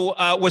so,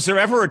 was there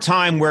ever a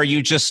time where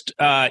you just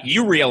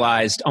you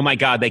realized, oh my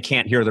God, they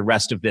can't hear the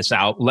rest of this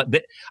out?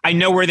 I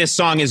know where this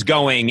song is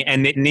going,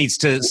 and it needs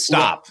to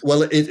stop.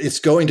 Well, it's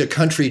going to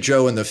Country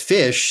Joe and the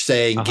Fish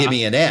saying, "Give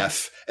me an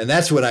F," and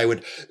that's when I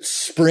would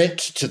sprint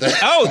to the.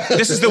 Oh,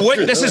 this is the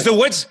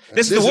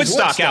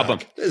Woodstock album.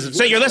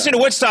 So you're listening to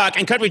Woodstock,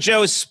 and Country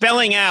Joe's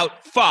spelling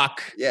out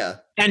 "fuck." Yeah.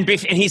 And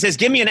he says,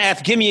 "Give me an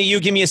F, give me a U,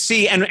 give me a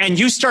C," and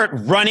you start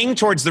running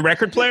towards the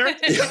record player.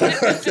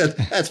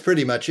 That's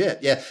pretty much it.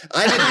 Yeah,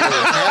 I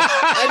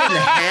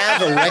didn't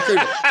have a record.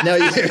 Now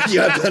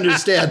you have to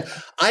understand,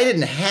 I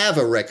didn't have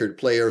a record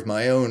player of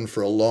my own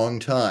for a long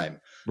time.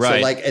 Right.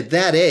 So, like at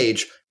that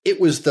age, it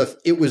was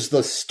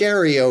the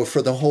stereo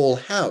for the whole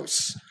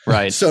house.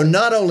 Right. So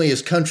not only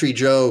is Country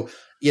Joe,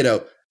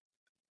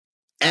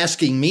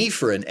 asking me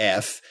for an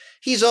F,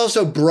 he's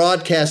also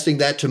broadcasting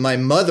that to my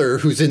mother,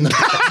 who's in the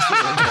bathroom.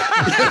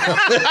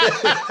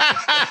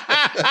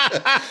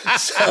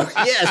 So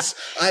yes,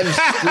 I'm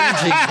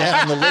screeching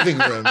down the living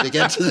room to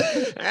get to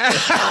the.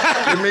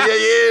 Give me a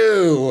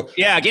U.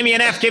 Yeah, give me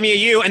an F, give me a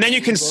U, and then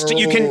you can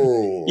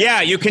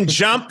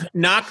jump,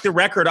 knock the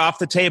record off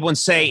the table, and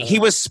say he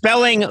was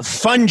spelling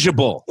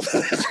fungible.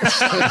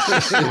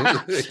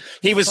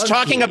 He was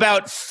talking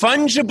about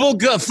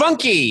fungible,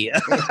 funky.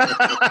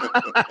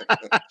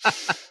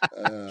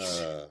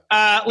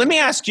 Let me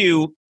ask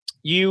you.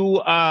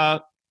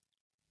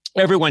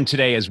 Everyone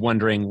today is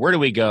wondering, where do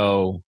we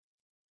go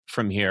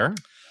from here?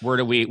 What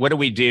do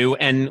we do?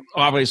 And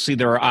obviously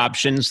there are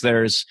options.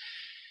 There's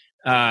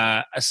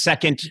a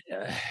second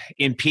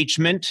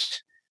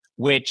impeachment,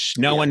 which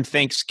no one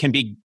thinks can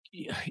be.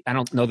 I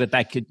don't know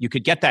you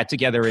could get that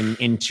together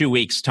in 2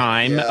 weeks'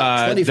 time.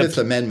 25th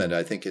Amendment,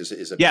 I think,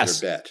 is a better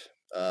bet.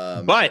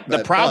 But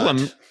the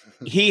problem,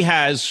 he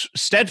has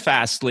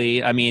steadfastly,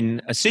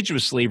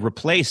 assiduously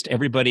replaced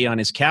everybody on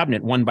his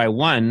cabinet one by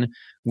one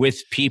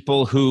with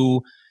people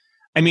who,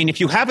 if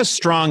you have a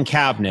strong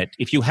cabinet,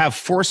 if you have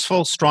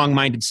forceful,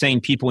 strong-minded,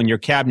 sane people in your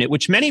cabinet,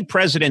 which many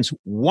presidents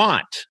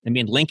want.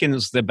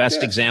 Lincoln's the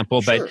best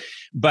example, sure.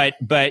 but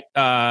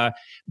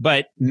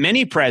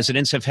many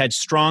presidents have had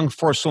strong,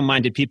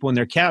 forceful-minded people in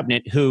their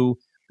cabinet who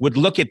would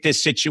look at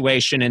this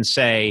situation and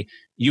say,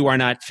 you are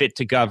not fit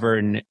to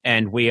govern,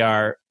 and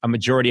a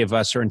majority of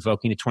us are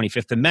invoking the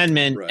 25th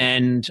Amendment. Right.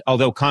 And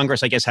although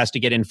Congress, I guess, has to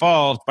get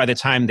involved, by the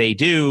time they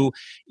do,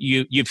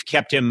 you've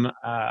kept him,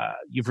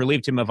 you've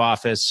relieved him of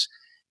office,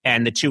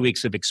 and the 2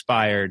 weeks have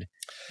expired.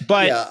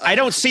 But I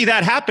don't see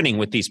that happening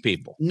with these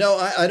people. No,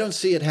 I don't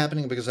see it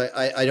happening because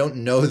I don't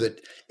know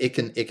that it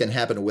can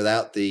happen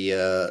without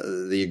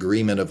the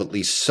agreement of at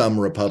least some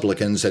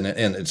Republicans,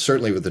 and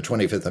certainly with the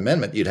 25th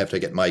Amendment, you'd have to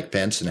get Mike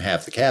Pence and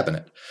half the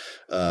cabinet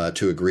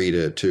to agree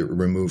to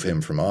remove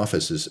him from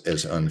office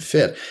as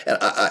unfit. And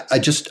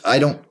I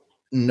don't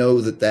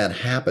know that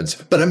happens.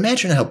 But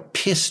imagine how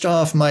pissed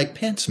off Mike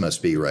Pence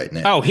must be right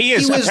now. Oh, he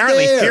is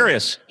apparently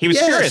furious. He was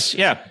furious.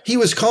 Yeah. He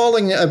was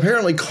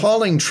apparently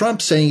calling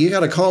Trump saying, you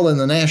got to call in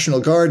the National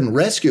Guard and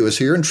rescue us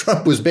here. And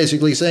Trump was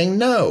basically saying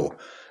no,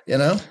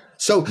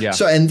 So,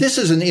 and this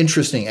is an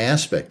interesting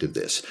aspect of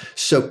this.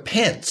 So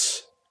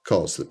Pence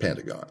calls the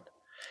Pentagon,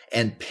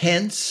 and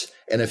Pence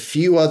and a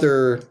few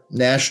other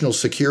national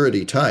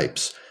security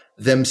types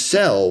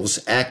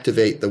themselves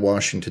activate the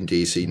Washington,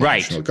 D.C.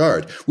 National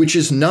Guard, which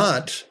is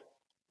not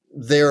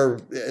their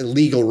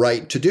legal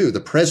right to do.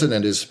 The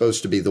president is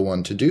supposed to be the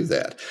one to do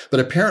that. But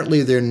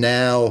apparently they're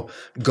now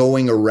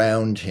going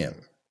around him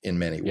in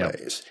many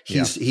ways.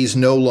 He's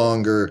no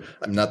longer,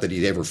 not that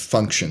he'd ever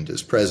functioned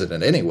as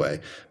president anyway,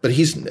 but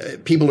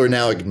people are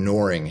now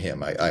ignoring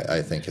him,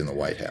 I think, in the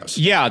White House.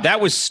 Yeah, that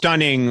was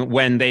stunning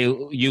when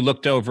you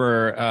looked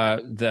over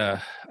I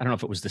don't know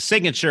if it was the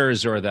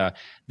signatures or the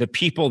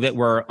people that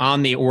were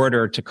on the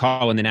order to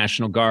call in the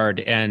National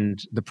Guard,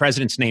 and the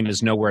president's name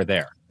is nowhere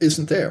there.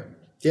 Isn't there?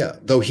 Yeah,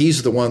 though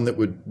he's the one that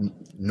would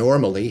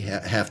normally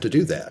have to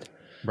do that.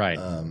 Right.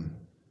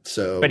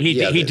 But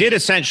he did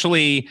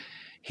essentially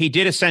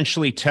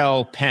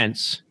tell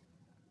Pence,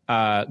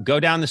 go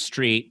down the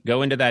street,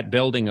 go into that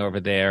building over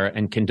there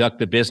and conduct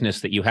the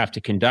business that you have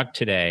to conduct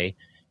today.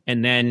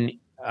 And then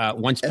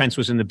once Pence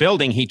was in the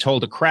building, he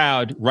told a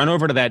crowd, run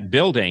over to that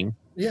building.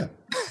 Yeah.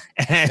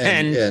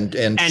 and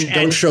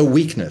don't show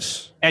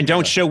weakness. And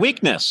don't show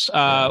weakness,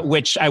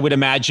 which I would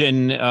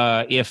imagine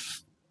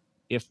if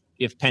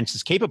Pence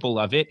is capable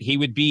of it, he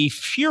would be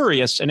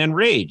furious and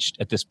enraged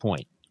at this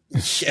point.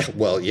 Yeah,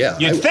 well, yeah.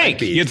 You'd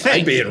think.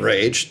 I'd be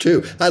enraged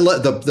too. I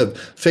love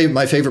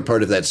my favorite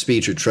part of that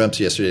speech at Trump's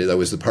yesterday, though,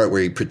 was the part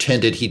where he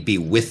pretended he'd be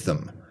with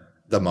them,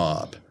 the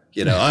mob.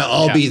 You know,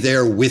 I'll be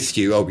there with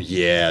you. Oh,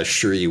 yeah,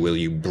 sure you will,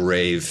 you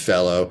brave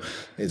fellow.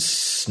 It's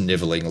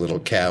sniveling little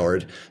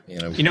coward.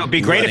 It'd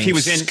be great if he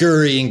was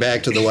scurrying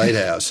back to the White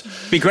House.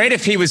 Be great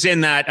if he was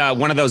in that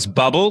one of those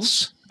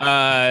bubbles.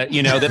 That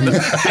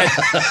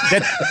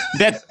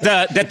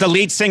the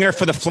lead singer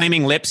for the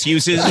Flaming Lips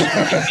uses.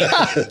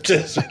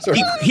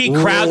 he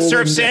crowd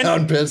surfs in.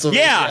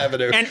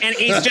 Avenue. And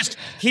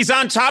he's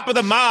on top of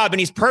the mob and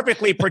he's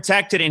perfectly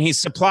protected and he's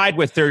supplied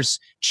with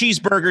there's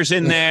cheeseburgers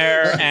in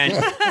there and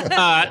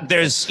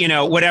there's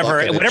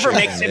whatever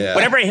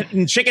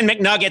chicken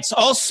McNuggets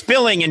all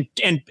spilling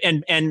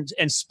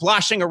and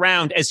splashing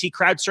around as he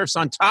crowd surfs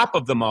on top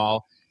of them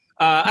all.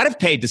 I'd have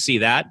paid to see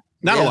that.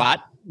 Not a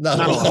lot.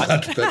 Not a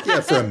lot, but yeah,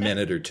 for a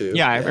minute or two.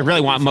 Yeah, I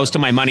really want most of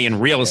my money in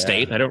real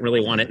estate. I don't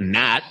really want it in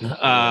that.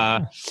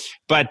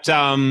 But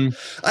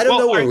I don't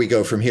know where we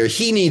go from here.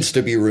 He needs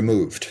to be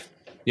removed.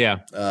 Yeah.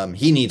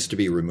 He needs to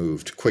be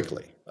removed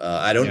quickly.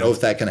 I don't know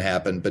if that can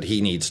happen, but he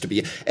needs to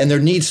be. And there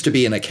needs to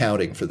be an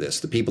accounting for this.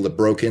 The people that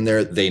broke in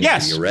there, they need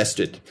to be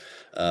arrested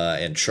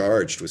and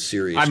charged with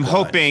serious crimes.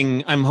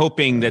 I'm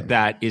hoping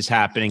that is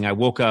happening. I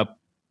woke up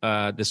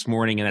this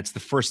morning and that's the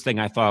first thing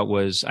I thought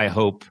was, I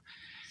hope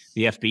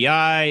the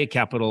FBI,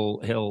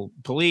 Capitol Hill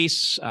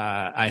Police.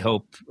 I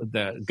hope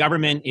the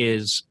government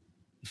is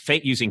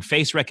using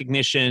face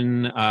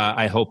recognition.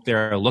 I hope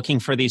they're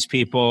looking for these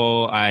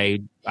people.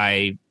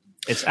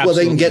 It's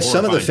they can get horrifying.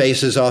 some of the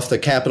faces off the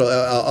Capitol,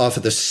 off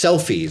of the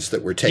selfies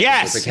that were taken.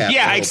 Yes, with the Capitol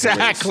yeah,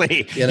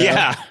 exactly.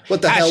 Police.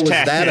 What the hell was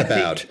that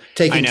about?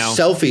 Taking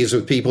selfies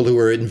with people who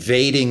were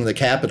invading the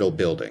Capitol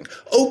building,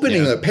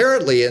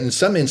 apparently in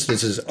some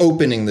instances,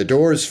 opening the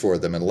doors for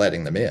them and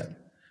letting them in.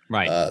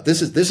 Right.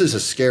 This is a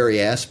scary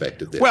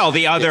aspect of this. Well,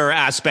 the other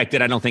aspect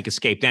that I don't think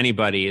escaped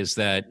anybody is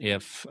that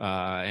if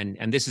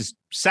and this is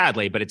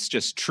sadly, but it's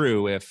just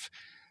true, if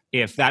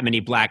that many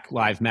Black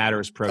Lives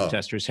Matters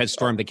protesters had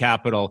stormed the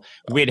Capitol,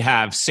 we'd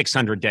have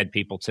 600 dead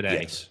people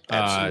today.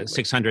 Yes,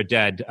 600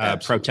 dead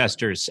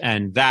protesters,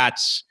 and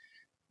that's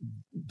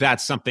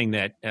something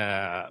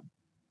that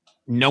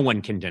no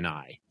one can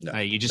deny.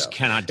 You just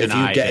cannot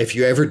deny. If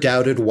you ever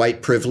doubted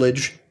white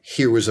privilege,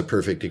 here was a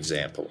perfect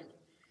example.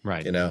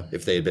 Right.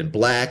 If they had been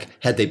black,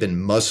 had they been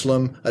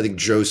Muslim, I think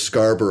Joe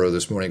Scarborough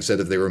this morning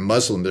said if they were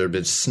Muslim, there had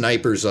been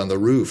snipers on the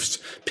roofs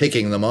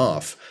picking them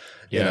off.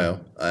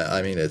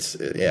 I mean, it's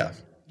yeah.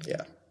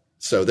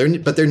 So there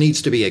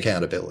needs to be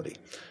accountability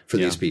for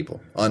these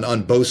people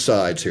on both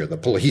sides here, the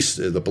police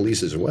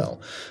as well,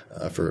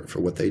 for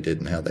what they did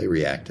and how they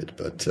reacted.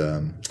 But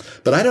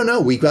I don't know.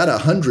 We've got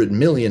 100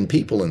 million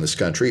people in this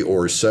country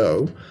or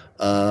so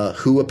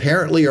who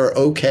apparently are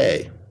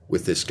okay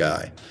with this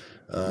guy.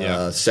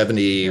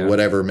 70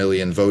 whatever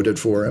million voted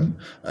for him.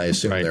 I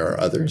assume there are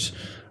others.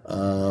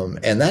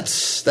 And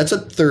that's a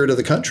third of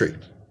the country.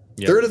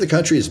 Yep. Third of the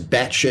country is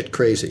batshit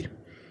crazy.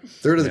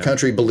 Third of the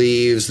country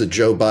believes that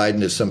Joe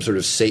Biden is some sort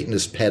of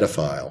Satanist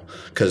pedophile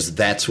because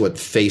that's what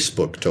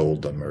Facebook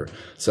told them or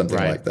something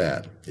like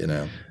that,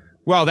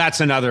 Well, that's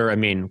another, I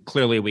mean,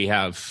 clearly we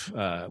have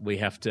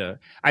to,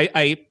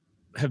 I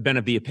have been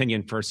of the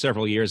opinion for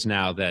several years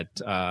now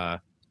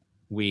that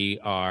we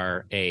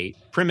are a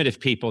primitive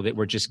people that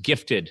were just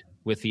gifted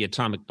with the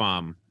atomic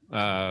bomb,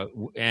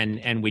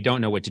 and we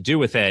don't know what to do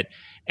with it,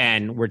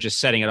 and we're just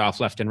setting it off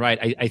left and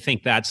right. I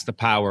think that's the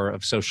power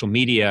of social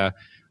media.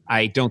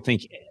 I don't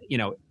think,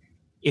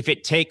 if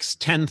it takes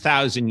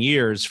 10,000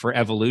 years for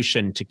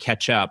evolution to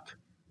catch up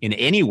in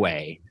any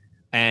way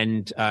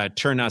and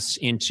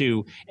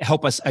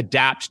help us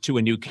adapt to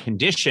a new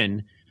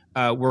condition,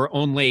 we're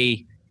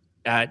only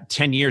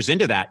 10 years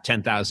into that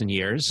 10,000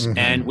 years. Mm-hmm.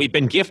 And we've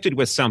been gifted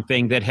with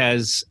something that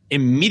has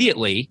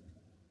immediately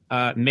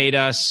made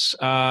us,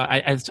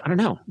 I don't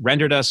know,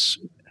 rendered, I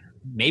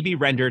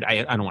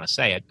don't want to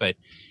say it, but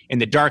in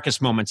the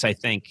darkest moments, I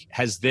think,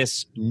 has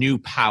this new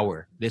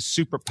power, this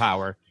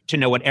superpower to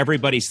know what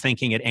everybody's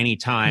thinking at any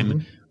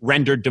time,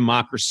 rendered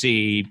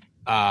democracy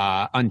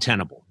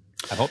untenable.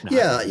 I hope not.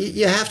 Yeah,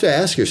 you have to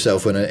ask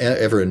yourself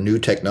whenever a new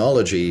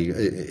technology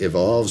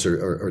evolves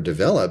or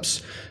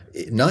develops,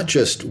 not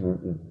just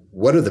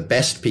what are the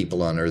best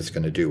people on Earth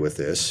going to do with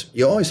this?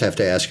 You always have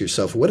to ask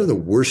yourself, what are the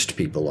worst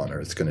people on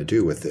Earth going to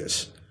do with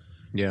this?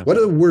 Yeah. What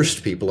are the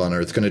worst people on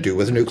Earth going to do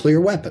with a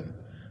nuclear weapon?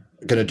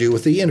 Going to do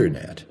with the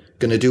internet?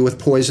 Going to do with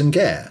poison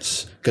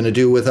gas? Going to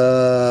do with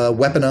a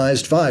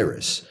weaponized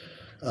virus?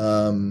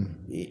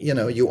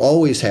 You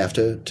always have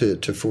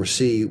to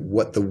foresee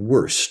what the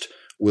worst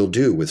will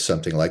do with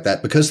something like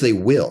that, because they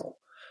will.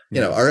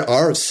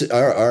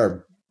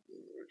 Our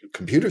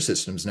computer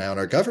systems now in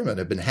our government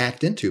have been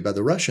hacked into by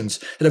the Russians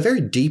at a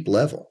very deep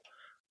level.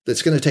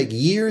 That's going to take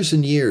years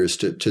and years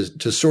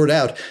to sort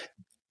out.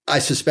 I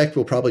suspect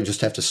we'll probably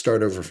just have to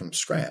start over from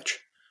scratch.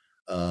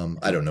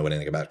 I don't know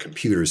anything about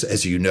computers,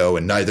 as you know,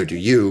 and neither do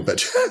you.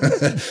 But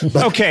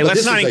okay,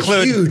 let's not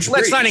include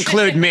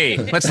me.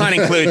 Let's not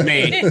include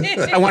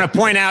me. I want to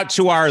point out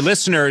to our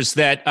listeners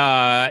that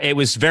it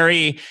was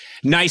very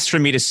nice for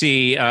me to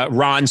see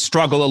Ron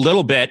struggle a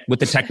little bit with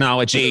the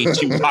technology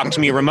to talk to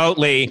me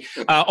remotely,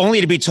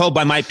 only to be told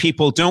by my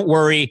people, "Don't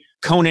worry,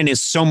 Conan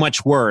is so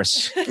much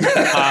worse."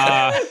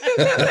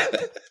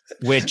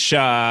 Which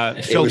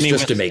filled me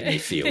just with... to make me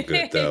feel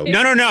good, though.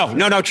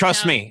 No,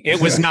 trust me. It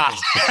was not.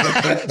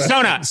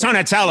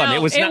 Sona, tell him.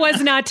 It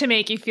was not to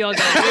make you feel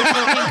good. We're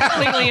being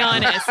completely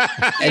honest.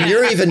 And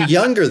you're even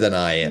younger than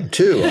I am,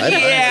 too. I'm like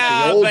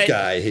the old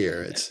guy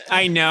here.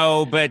 I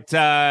know, but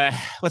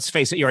let's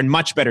face it, you're in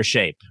much better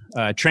shape.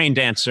 Trained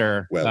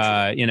dancer,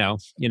 well,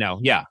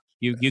 yeah.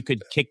 You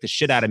could kick the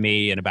shit out of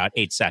me in about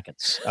 8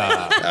 seconds.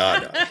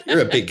 No.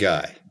 You're a big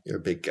guy.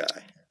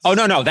 Oh,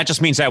 no. That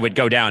just means I would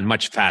go down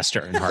much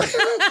faster and harder.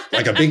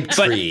 Like a big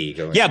tree.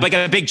 Like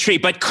a big tree,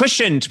 but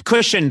cushioned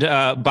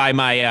by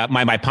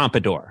my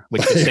pompadour,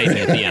 which would save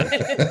me at the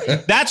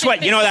end. That's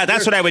what,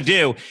 that's what I would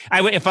do.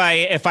 If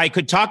I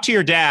could talk to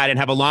your dad and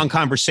have a long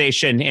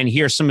conversation and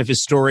hear some of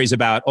his stories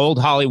about old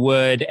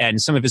Hollywood and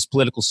some of his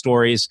political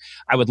stories,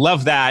 I would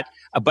love that.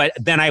 But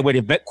then I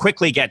would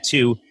quickly get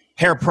to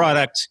hair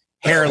product,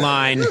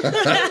 hairline.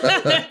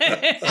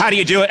 How do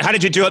you do it? How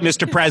did you do it,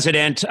 Mr.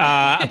 President?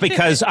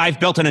 Because I've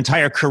built an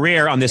entire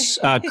career on this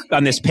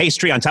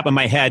pastry on top of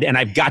my head, and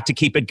I've got to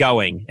keep it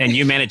going. And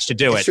you managed to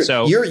do it. Sure.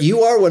 So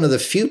you are one of the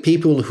few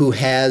people who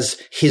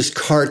has his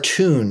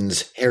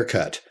cartoons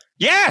haircut.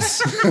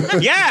 Yes.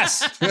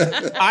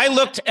 I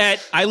looked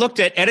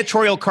at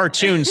editorial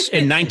cartoons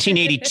in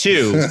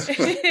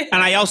 1982,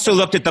 and I also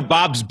looked at the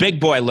Bob's Big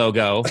Boy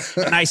logo,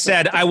 and I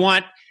said,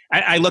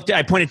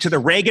 I pointed to the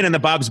Reagan and the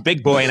Bob's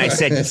Big Boy, and I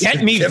said,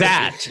 get me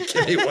that.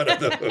 Give me one of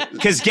those.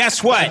 Because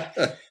guess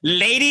what?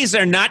 Ladies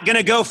are not going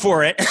to go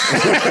for it.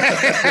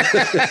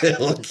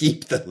 It'll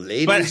keep the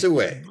ladies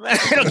away.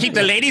 It'll keep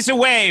the ladies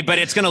away, but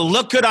it's going to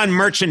look good on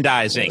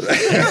merchandising.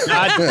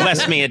 God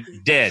bless me, it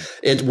did.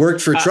 It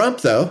worked for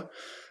Trump, though.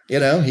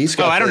 He's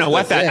got. I don't know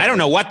what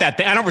that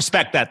thing. I don't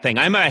respect that thing.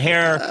 I'm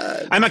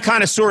a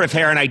connoisseur of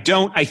hair, and I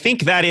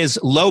think that is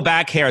low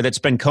back hair that's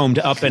been combed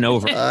up and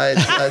over. I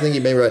think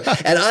you may be right.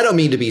 And I don't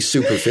mean to be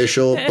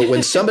superficial, but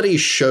when somebody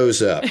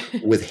shows up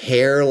with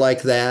hair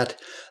like that,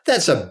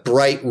 that's a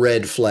bright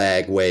red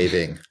flag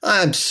waving.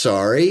 I'm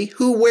sorry.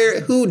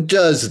 Who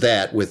does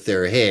that with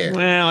their hair?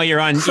 Well,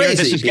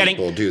 Crazy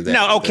people do that.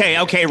 No,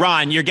 okay,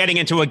 Ron, you're getting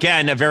into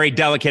again a very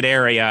delicate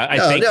area. I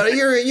think. No,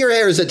 your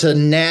hair is a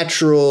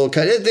natural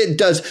cut. It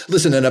does.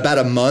 Listen, in about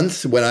a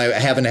month, when I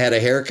haven't had a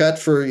haircut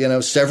for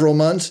several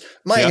months,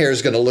 my hair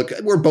is going to look.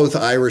 We're both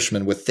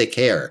Irishmen with thick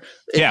hair.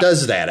 It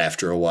does that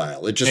after a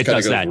while. It just kind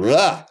of goes.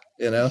 Rah.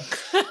 Let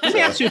me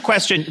ask you a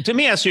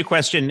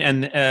question,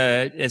 and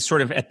it's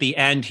sort of at the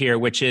end here,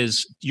 which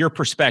is your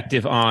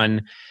perspective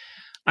on.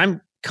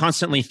 I'm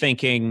constantly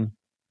thinking,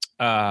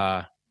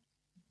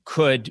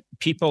 could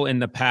people in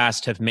the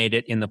past have made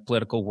it in the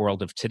political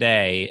world of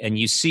today? And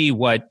you see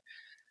what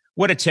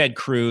a Ted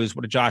Cruz,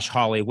 what a Josh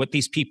Hawley, what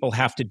these people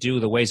have to do,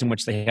 the ways in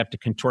which they have to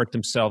contort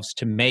themselves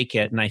to make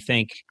it. And I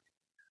think,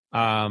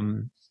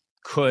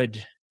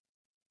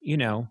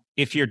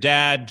 if your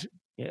dad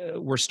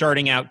were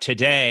starting out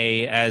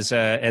today as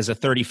a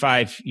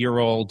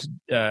 35-year-old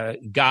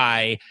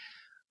guy,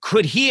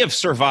 could he have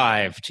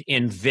survived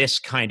in this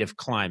kind of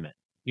climate?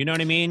 You know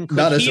what I mean?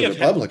 Not as a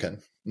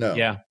Republican. No.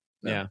 Yeah.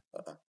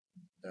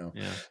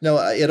 No,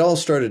 it all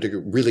started to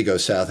really go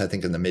south, I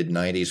think, in the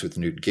mid-'90s with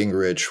Newt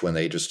Gingrich, when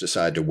they just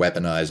decided to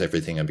weaponize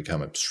everything and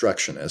become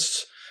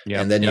obstructionists. Yep.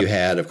 And then you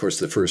had, of course,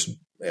 the first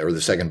or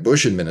the second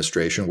Bush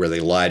administration, where they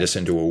lied us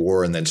into a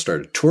war and then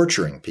started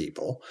torturing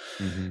people.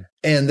 Mm-hmm.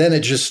 And then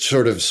it just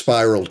sort of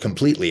spiraled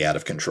completely out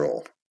of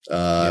control.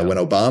 When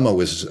Obama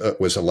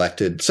was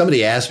elected,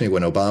 somebody asked me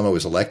when Obama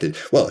was elected,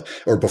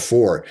 or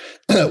before,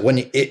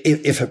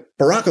 if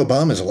Barack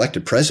Obama is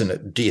elected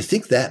president, do you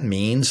think that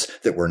means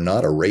that we're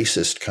not a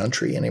racist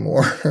country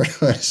anymore?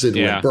 I said,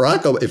 if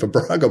Barack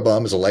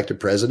Obama is elected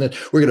president,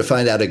 we're going to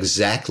find out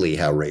exactly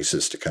how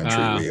racist a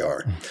country we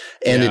are.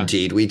 And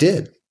indeed we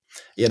did.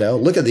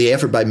 Look at the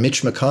effort by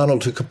Mitch McConnell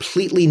to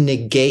completely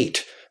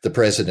negate the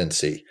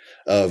presidency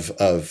of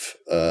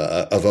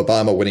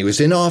Obama when he was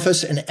in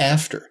office and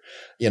after.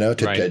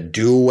 To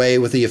do away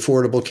with the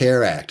Affordable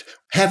Care Act,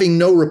 having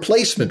no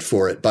replacement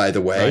for it, by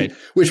the way,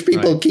 which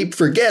people keep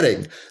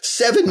forgetting.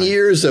 7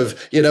 years of,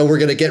 we're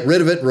going to get rid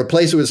of it and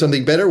replace it with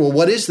something better. Well,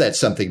 what is that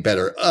something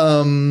better?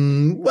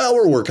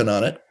 We're working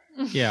on it.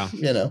 Yeah.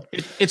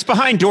 It's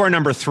behind door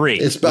number 3.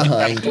 It's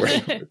behind door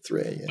number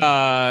 3.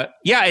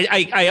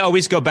 I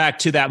always go back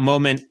to that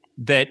moment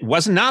that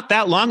was not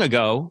that long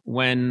ago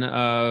when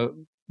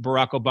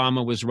Barack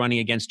Obama was running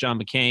against John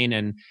McCain,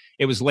 and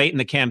it was late in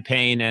the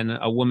campaign, and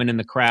a woman in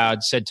the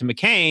crowd said to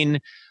McCain,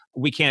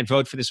 "We can't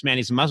vote for this man.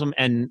 He's a Muslim."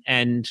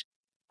 And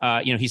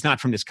he's not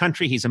from this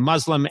country. He's a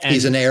Muslim. And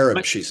he's an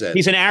Arab, she said.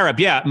 He's an Arab,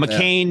 yeah.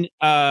 McCain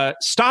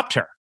stopped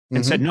her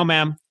and said, no,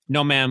 ma'am,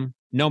 no, ma'am,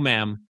 no,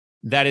 ma'am.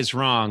 That is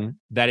wrong.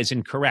 That is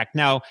incorrect.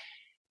 Now,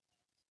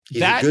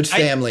 he's a good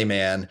family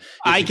man.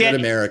 He's a good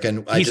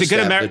American. I just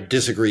have to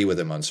disagree with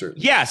him on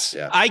certain Yes.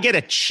 things. Yeah. I get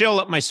a chill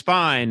up my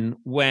spine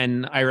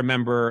when I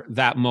remember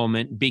that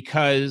moment,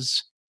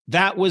 because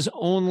that was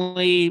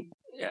only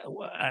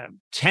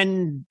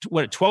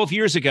 12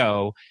 years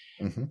ago.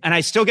 And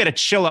I still get a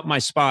chill up my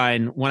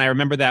spine when I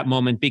remember that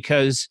moment,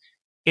 because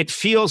it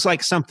feels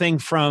like something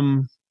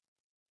from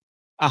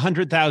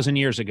 100,000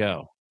 years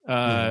ago.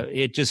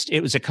 It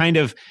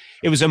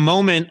was a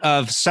moment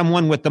of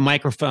someone with the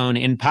microphone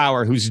in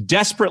power who's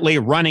desperately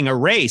running a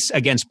race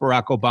against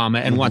Barack Obama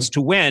and wants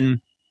to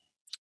win,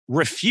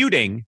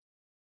 refuting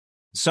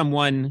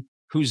someone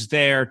who's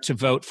there to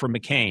vote for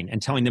McCain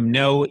and telling them,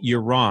 no,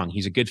 you're wrong.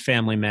 He's a good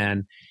family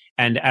man.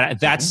 And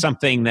that's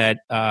something that,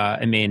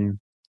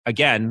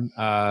 again,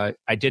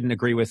 I didn't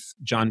agree with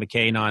John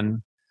McCain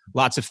on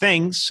lots of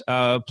things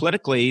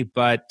politically,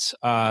 but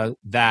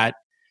that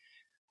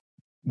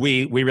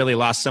we really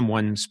lost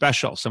someone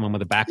special, someone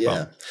with a backbone.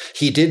 Yeah.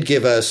 He did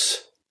give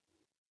us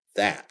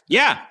that.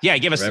 Yeah,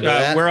 give us.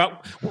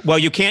 Well,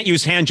 you can't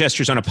use hand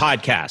gestures on a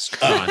podcast,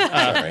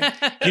 Ron.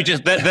 You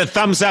just the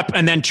thumbs up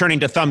and then turning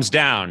to thumbs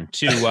down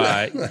to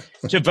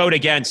vote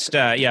against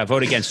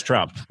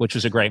Trump, which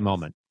was a great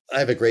moment. I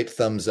have a great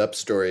thumbs up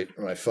story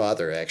from my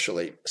father,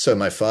 actually. So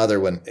my father,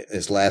 when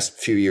his last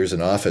few years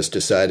in office,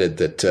 decided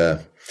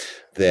that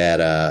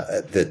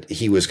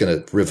he was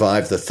going to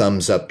revive the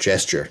thumbs up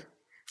gesture.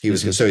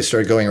 So he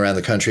started going around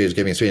the country, he was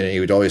giving a speech, and he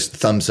would always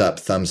thumbs up.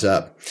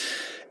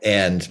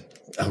 And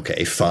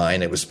okay,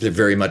 fine. It was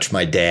very much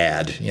my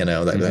dad,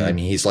 I mean,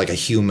 he's like a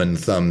human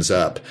thumbs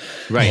up.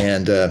 Right.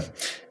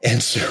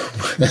 And so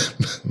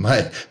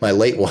my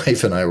late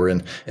wife and I were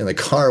in the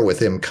car with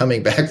him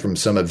coming back from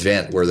some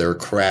event where there were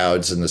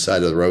crowds in the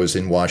side of the roads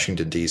in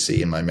Washington,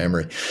 D.C., in my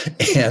memory.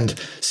 And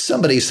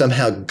somebody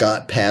somehow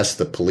got past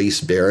the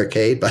police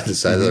barricade by the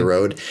side of the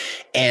road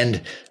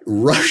and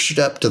rushed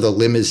up to the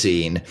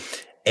limousine,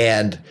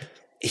 and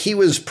he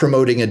was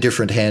promoting a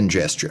different hand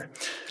gesture.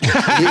 So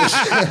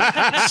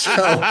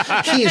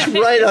he's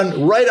right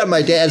on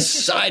my dad's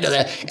side of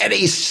that, and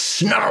he's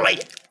snarling,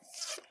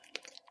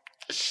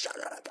 shut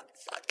up,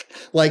 fuck,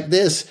 like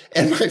this.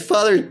 And my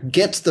father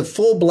gets the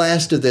full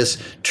blast of this,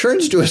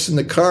 turns to us in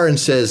the car and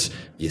says,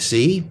 you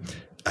see,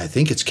 I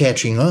think it's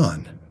catching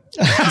on.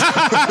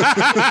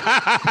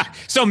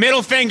 So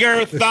middle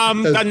finger,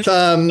 thumb.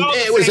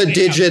 It was a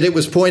digit. It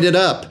was pointed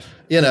up.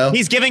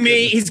 He's giving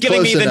me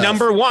the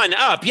number one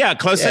up. Yeah,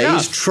 close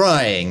enough.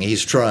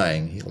 He's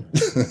trying.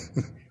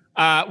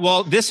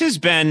 Well, this has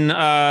been,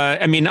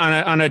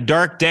 on a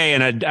dark day,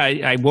 and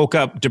I woke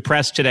up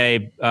depressed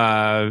today,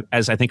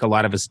 as I think a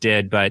lot of us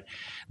did. But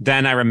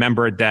then I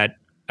remembered that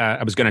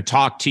I was going to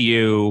talk to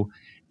you,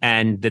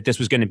 and that this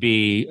was going to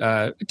be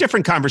a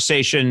different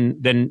conversation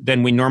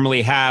than we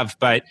normally have.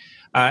 But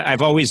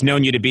I've always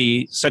known you to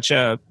be such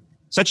a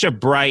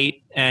bright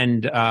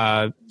and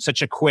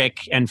such a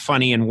quick and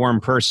funny and warm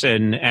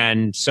person.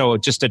 And so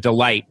just a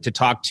delight to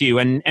talk to you.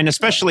 And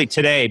especially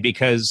today,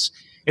 because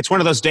it's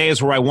one of those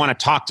days where I want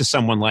to talk to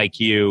someone like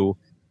you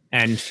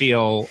and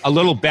feel a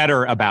little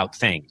better about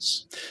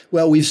things.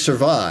 Well, we've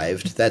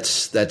survived.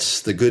 That's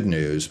the good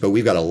news. But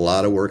we've got a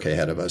lot of work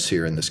ahead of us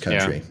here in this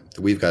country. Yeah.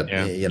 We've got,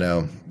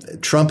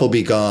 Trump will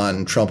be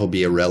gone. Trump will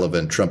be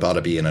irrelevant. Trump ought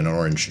to be in an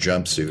orange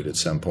jumpsuit at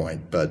some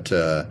point. But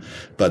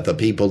the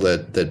people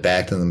that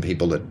backed him, the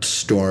people that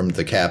stormed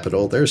the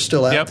Capitol, they're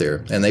still out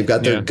there. And they've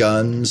got their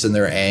guns and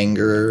their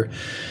anger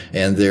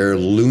and their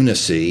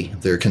lunacy,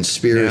 their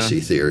conspiracy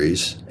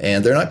theories.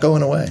 And they're not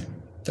going away.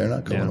 They're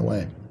not going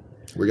away.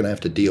 We're going to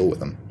have to deal with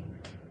them.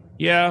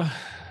 Yeah.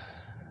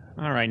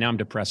 All right. Now I'm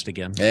depressed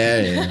again.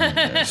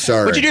 Yeah.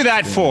 Sorry. What'd you do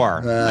that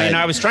for?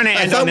 I was trying to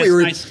end on this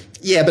nice...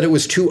 Yeah, but it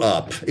was too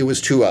up. You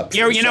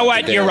know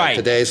what? You're right.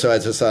 Today, so I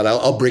just thought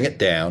I'll bring it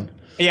down.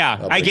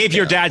 Yeah, I gave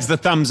your dads the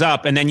thumbs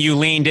up, and then you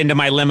leaned into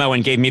my limo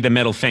and gave me the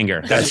middle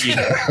finger. That's what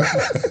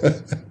you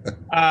did.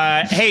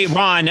 Hey,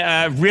 Ron,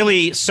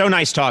 really so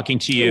nice talking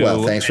to you.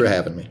 Well, thanks for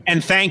having me.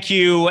 And thank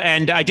you.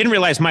 And I didn't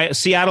realize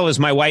Seattle is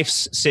my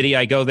wife's city.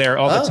 I go there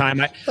all the time.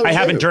 I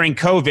haven't during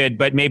COVID,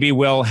 but maybe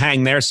we'll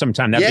hang there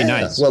sometime. That'd be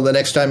nice. Well, the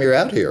next time you're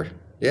out here.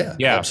 Yeah,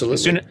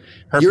 absolutely.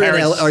 Are you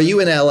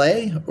in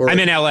LA? I'm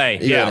in LA.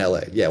 You're in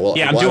LA. Yeah. Well,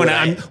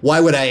 why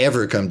would I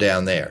ever come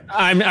down there?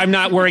 I'm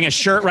not wearing a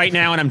shirt right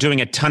now, and I'm doing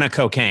a ton of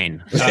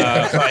cocaine.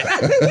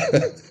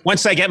 But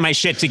once I get my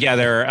shit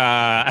together,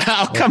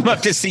 I'll come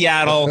up to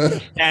Seattle,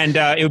 and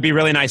it would be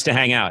really nice to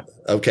hang out.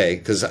 Okay,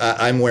 because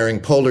I'm wearing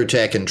Polar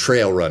Tech and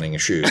trail running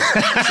shoes.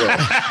 So.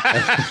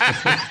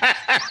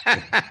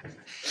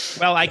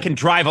 Well, I can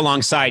drive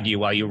alongside you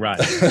while you run.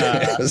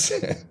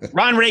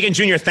 Ron Reagan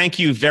Jr., thank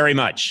you very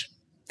much.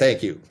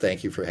 Thank you.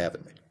 Thank you for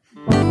having me.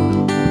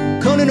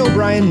 Conan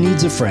O'Brien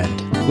Needs a Friend.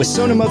 with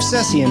Sona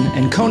Movsesian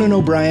and Conan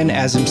O'Brien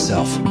as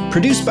himself.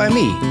 Produced by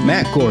me,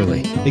 Matt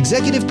Gorley.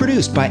 Executive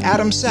produced by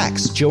Adam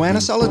Sachs, Joanna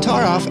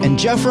Solitaroff, and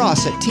Jeff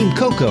Ross at Team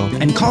Coco,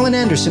 and Colin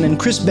Anderson and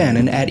Chris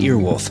Bannon at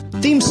Earwolf.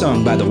 Theme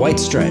song by the White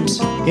Stripes.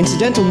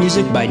 Incidental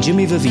music by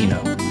Jimmy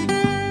Vivino.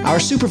 Our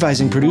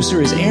supervising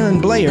producer is Aaron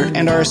Blair,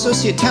 and our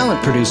associate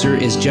talent producer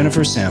is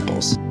Jennifer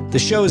Samples. The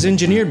show is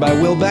engineered by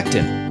Will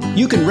Beckton.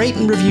 You can rate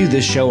and review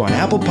this show on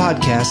Apple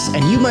Podcasts,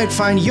 and you might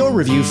find your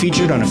review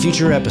featured on a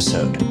future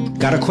episode.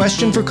 Got a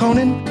question for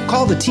Conan?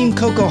 Call the Team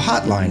Coco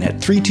hotline at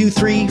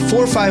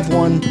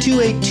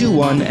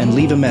 323-451-2821 and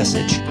leave a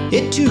message.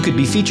 It too could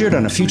be featured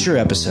on a future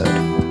episode.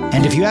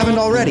 And if you haven't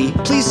already,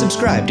 please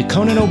subscribe to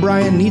Conan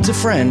O'Brien Needs a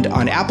Friend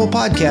on Apple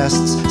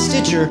Podcasts,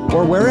 Stitcher,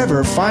 or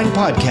wherever fine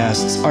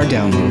podcasts are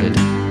downloaded.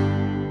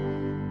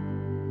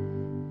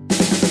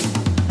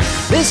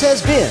 This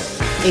has been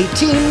a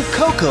Team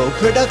Coco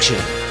production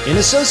in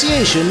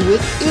association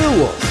with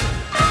Earwolf.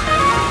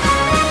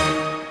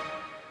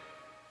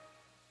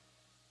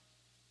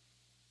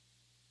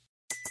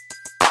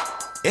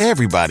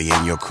 Everybody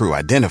in your crew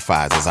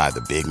identifies as either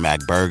Big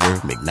Mac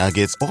Burger,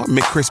 McNuggets, or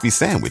McCrispy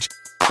Sandwich.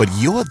 But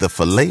you're the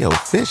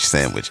Filet-O-Fish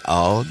Sandwich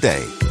all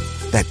day.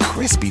 That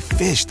crispy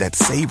fish, that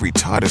savory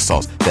tartar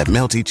sauce, that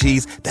melty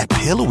cheese, that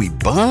pillowy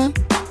bun.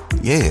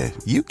 Yeah,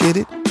 you get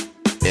it.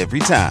 Every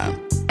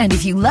time. And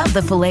if you love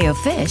the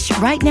Filet-O-Fish,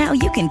 right now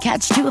you can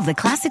catch two of the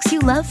classics you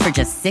love for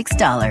just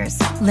 $6.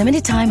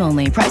 Limited time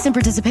only. Price and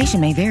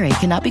participation may vary.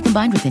 Cannot be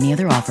combined with any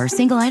other offer.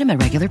 Single item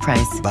at regular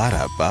price.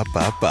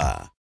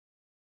 Ba-da-ba-ba-ba.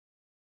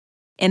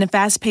 In a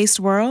fast-paced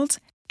world,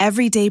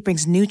 every day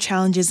brings new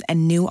challenges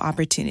and new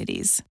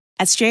opportunities.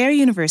 At Strayer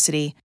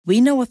University,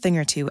 we know a thing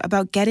or two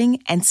about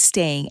getting and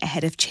staying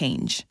ahead of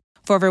change.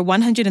 For over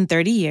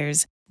 130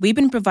 years, we've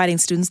been providing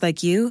students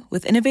like you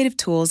with innovative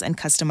tools and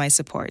customized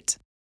support,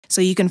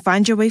 so you can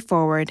find your way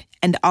forward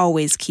and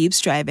always keep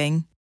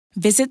striving.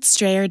 Visit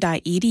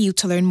strayer.edu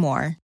to learn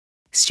more.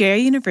 Strayer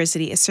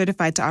University is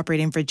certified to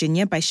operate in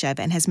Virginia by Chev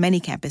and has many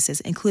campuses,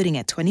 including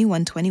at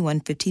 2121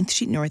 15th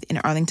Street North in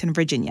Arlington,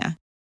 Virginia.